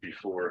said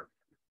before.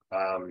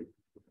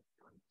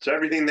 So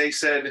everything they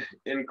said,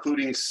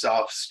 including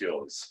soft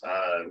skills.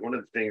 One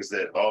of the things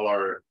that all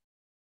our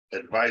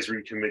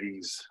advisory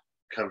committees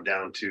come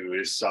down to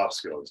is soft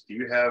skills. Do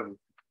you have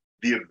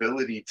the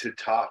ability to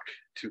talk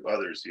to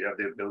others? Do you have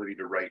the ability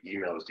to write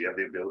emails? Do you have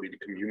the ability to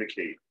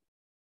communicate?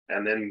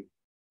 And then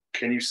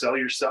can you sell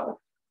yourself?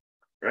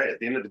 Right? At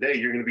the end of the day,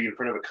 you're going to be in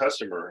front of a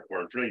customer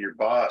or in front of your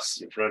boss,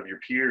 in front of your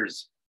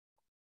peers.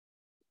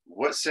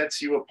 What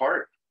sets you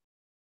apart?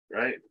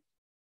 Right?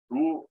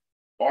 Who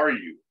are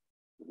you?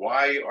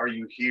 Why are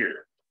you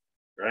here?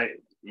 Right?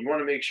 You want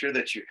to make sure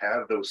that you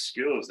have those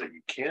skills, that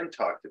you can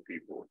talk to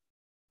people.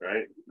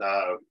 Right?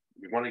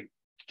 We want to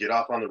get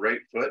off on the right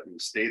foot and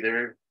stay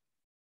there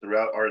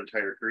throughout our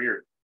entire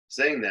career.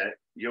 Saying that,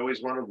 you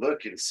always want to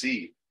look and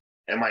see,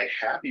 am I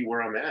happy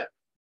where I'm at?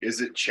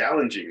 Is it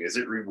challenging? Is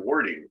it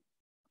rewarding?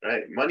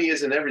 Right? Money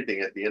isn't everything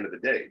at the end of the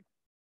day.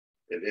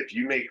 If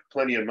you make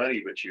plenty of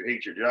money, but you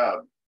hate your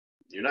job,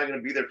 you're not going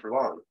to be there for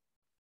long.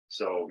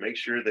 So make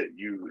sure that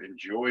you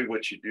enjoy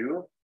what you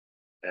do,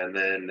 and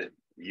then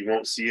you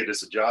won't see it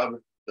as a job.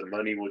 The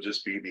money will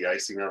just be the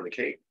icing on the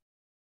cake.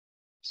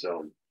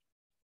 So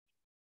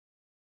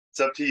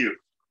it's up to you.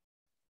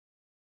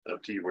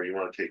 Up to you where you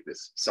want to take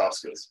this. Soft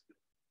skills.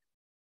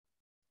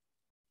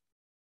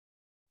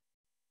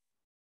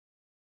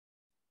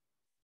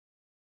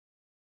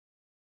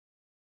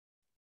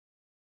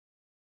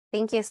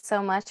 Thank you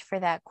so much for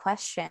that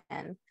question.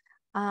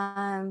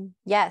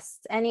 Yes,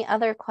 any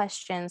other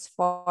questions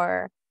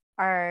for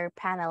our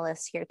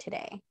panelists here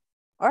today,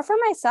 or for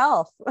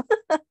myself?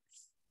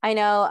 I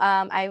know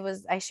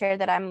I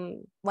shared that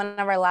one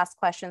of our last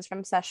questions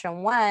from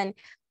session 1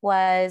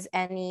 was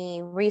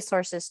any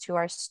resources to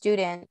our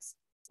students,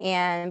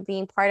 and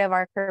being part of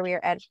our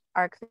career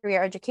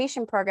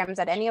education programs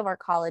at any of our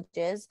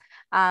colleges.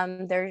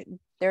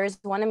 There is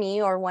one of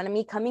me or one of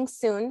me coming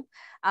soon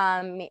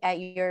at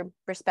your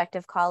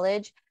respective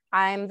college.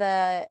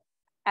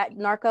 At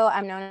NARCO,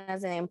 I'm known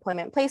as an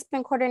employment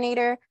placement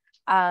coordinator,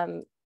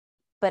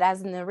 but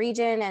as in the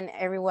region and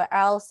everywhere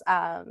else,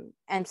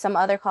 and some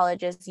other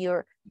colleges,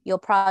 you'll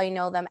probably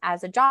know them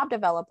as a job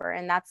developer,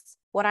 and that's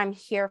what I'm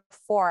here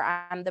for.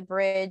 I'm the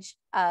bridge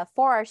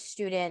for our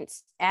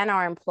students and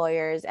our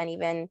employers, and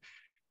even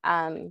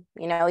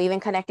even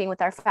connecting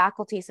with our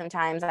faculty.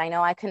 Sometimes I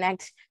know I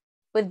connect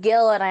with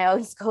Gil, and I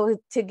always go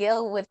to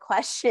Gil with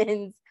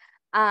questions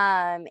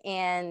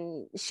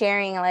and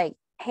sharing, like,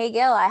 hey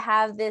Gil, I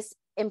have this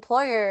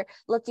employer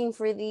looking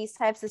for these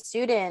types of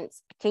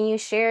students. Can you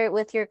share it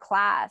with your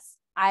class?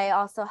 I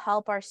also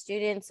help our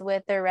students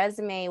with their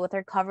resume, with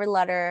their cover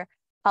letter,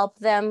 help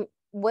them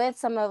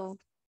with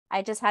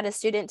I just had a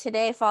student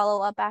today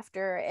follow up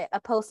after a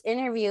post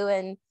interview,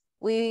 and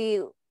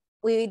we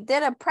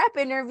did a prep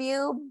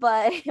interview,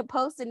 but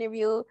post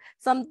interview,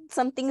 some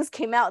things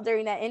came out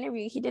during that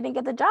interview. He didn't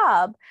get the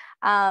job.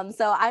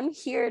 So I'm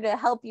here to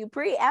help you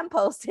pre and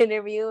post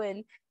interview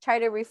and try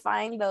to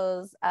refine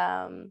those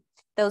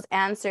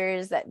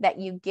answers that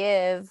you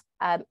give.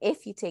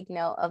 If you take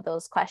note of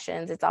those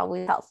questions, it's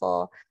always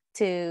helpful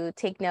to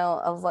take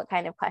note of what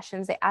kind of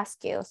questions they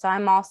ask you. So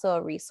I'm also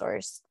a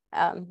resource.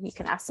 You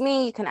can ask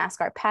me, you can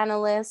ask our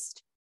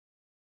panelists.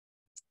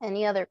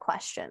 Any other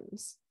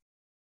questions?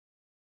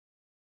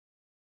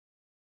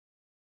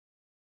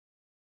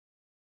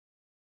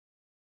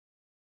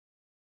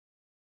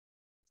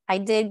 I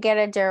did get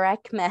a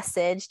direct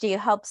message. Do you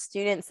help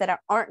students that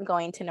aren't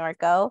going to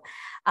NORCO?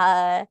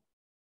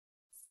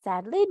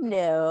 Sadly,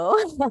 no.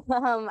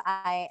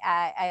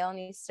 I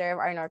only serve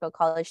our NORCO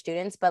college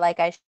students, but like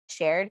I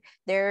shared,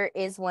 there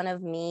is one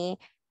of me.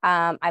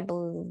 I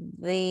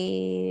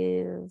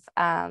believe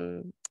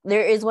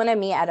there is one of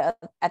me at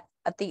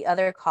the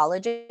other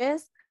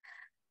colleges.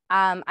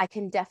 I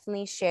can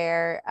definitely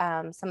share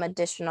some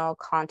additional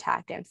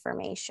contact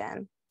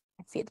information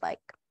if you'd like.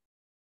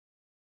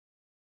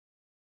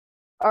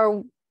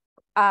 Or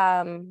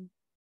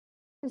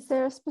is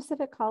there a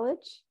specific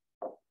college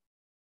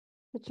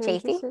that you're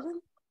Chafee? interested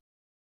in?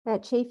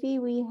 At Chafee,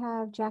 we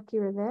have Jackie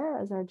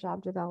Rivera as our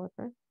job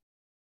developer.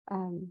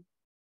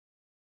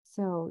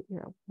 So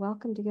you're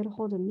welcome to get a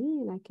hold of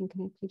me and I can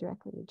connect you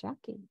directly with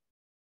Jackie.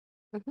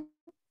 Mhm.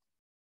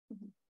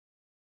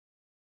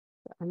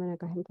 So I'm going to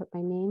go ahead and put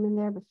my name in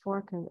there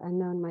before, because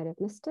unknown might have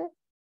missed it.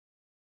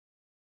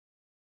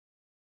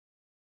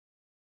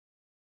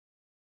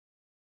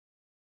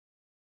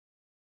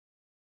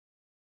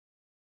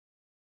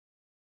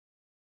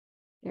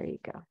 There you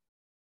go.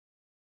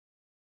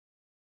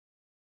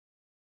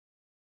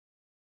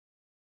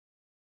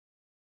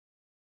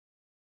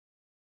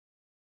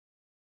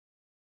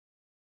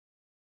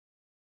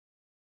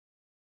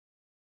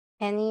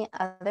 Any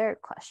other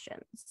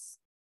questions?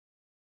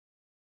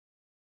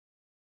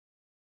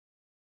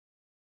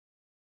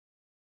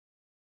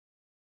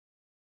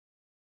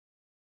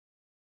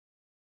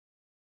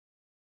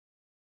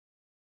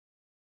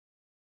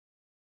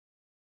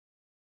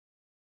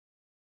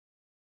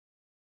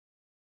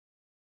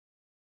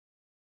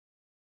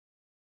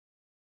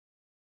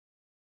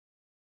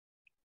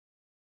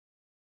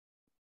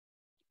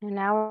 And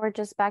now we're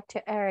just back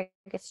to Eric.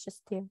 It's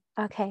just you.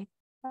 Okay.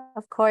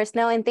 Of course.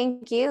 No, and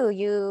thank you.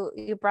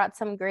 You brought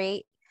some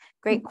great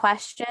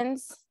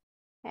questions.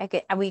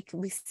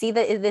 We see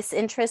this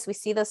interest, we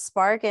see the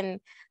spark, and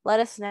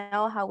let us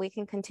know how we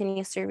can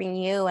continue serving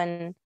you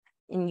and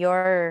in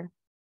your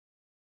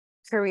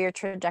career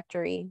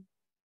trajectory,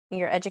 in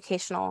your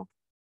educational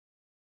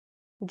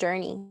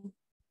journey.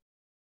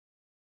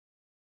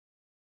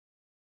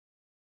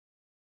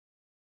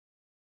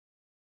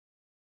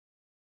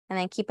 And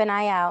then keep an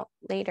eye out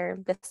later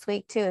this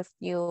week too if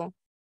you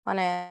want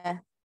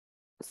to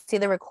see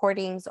the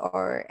recordings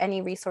or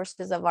any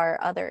resources of our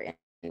other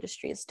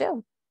industries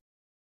too.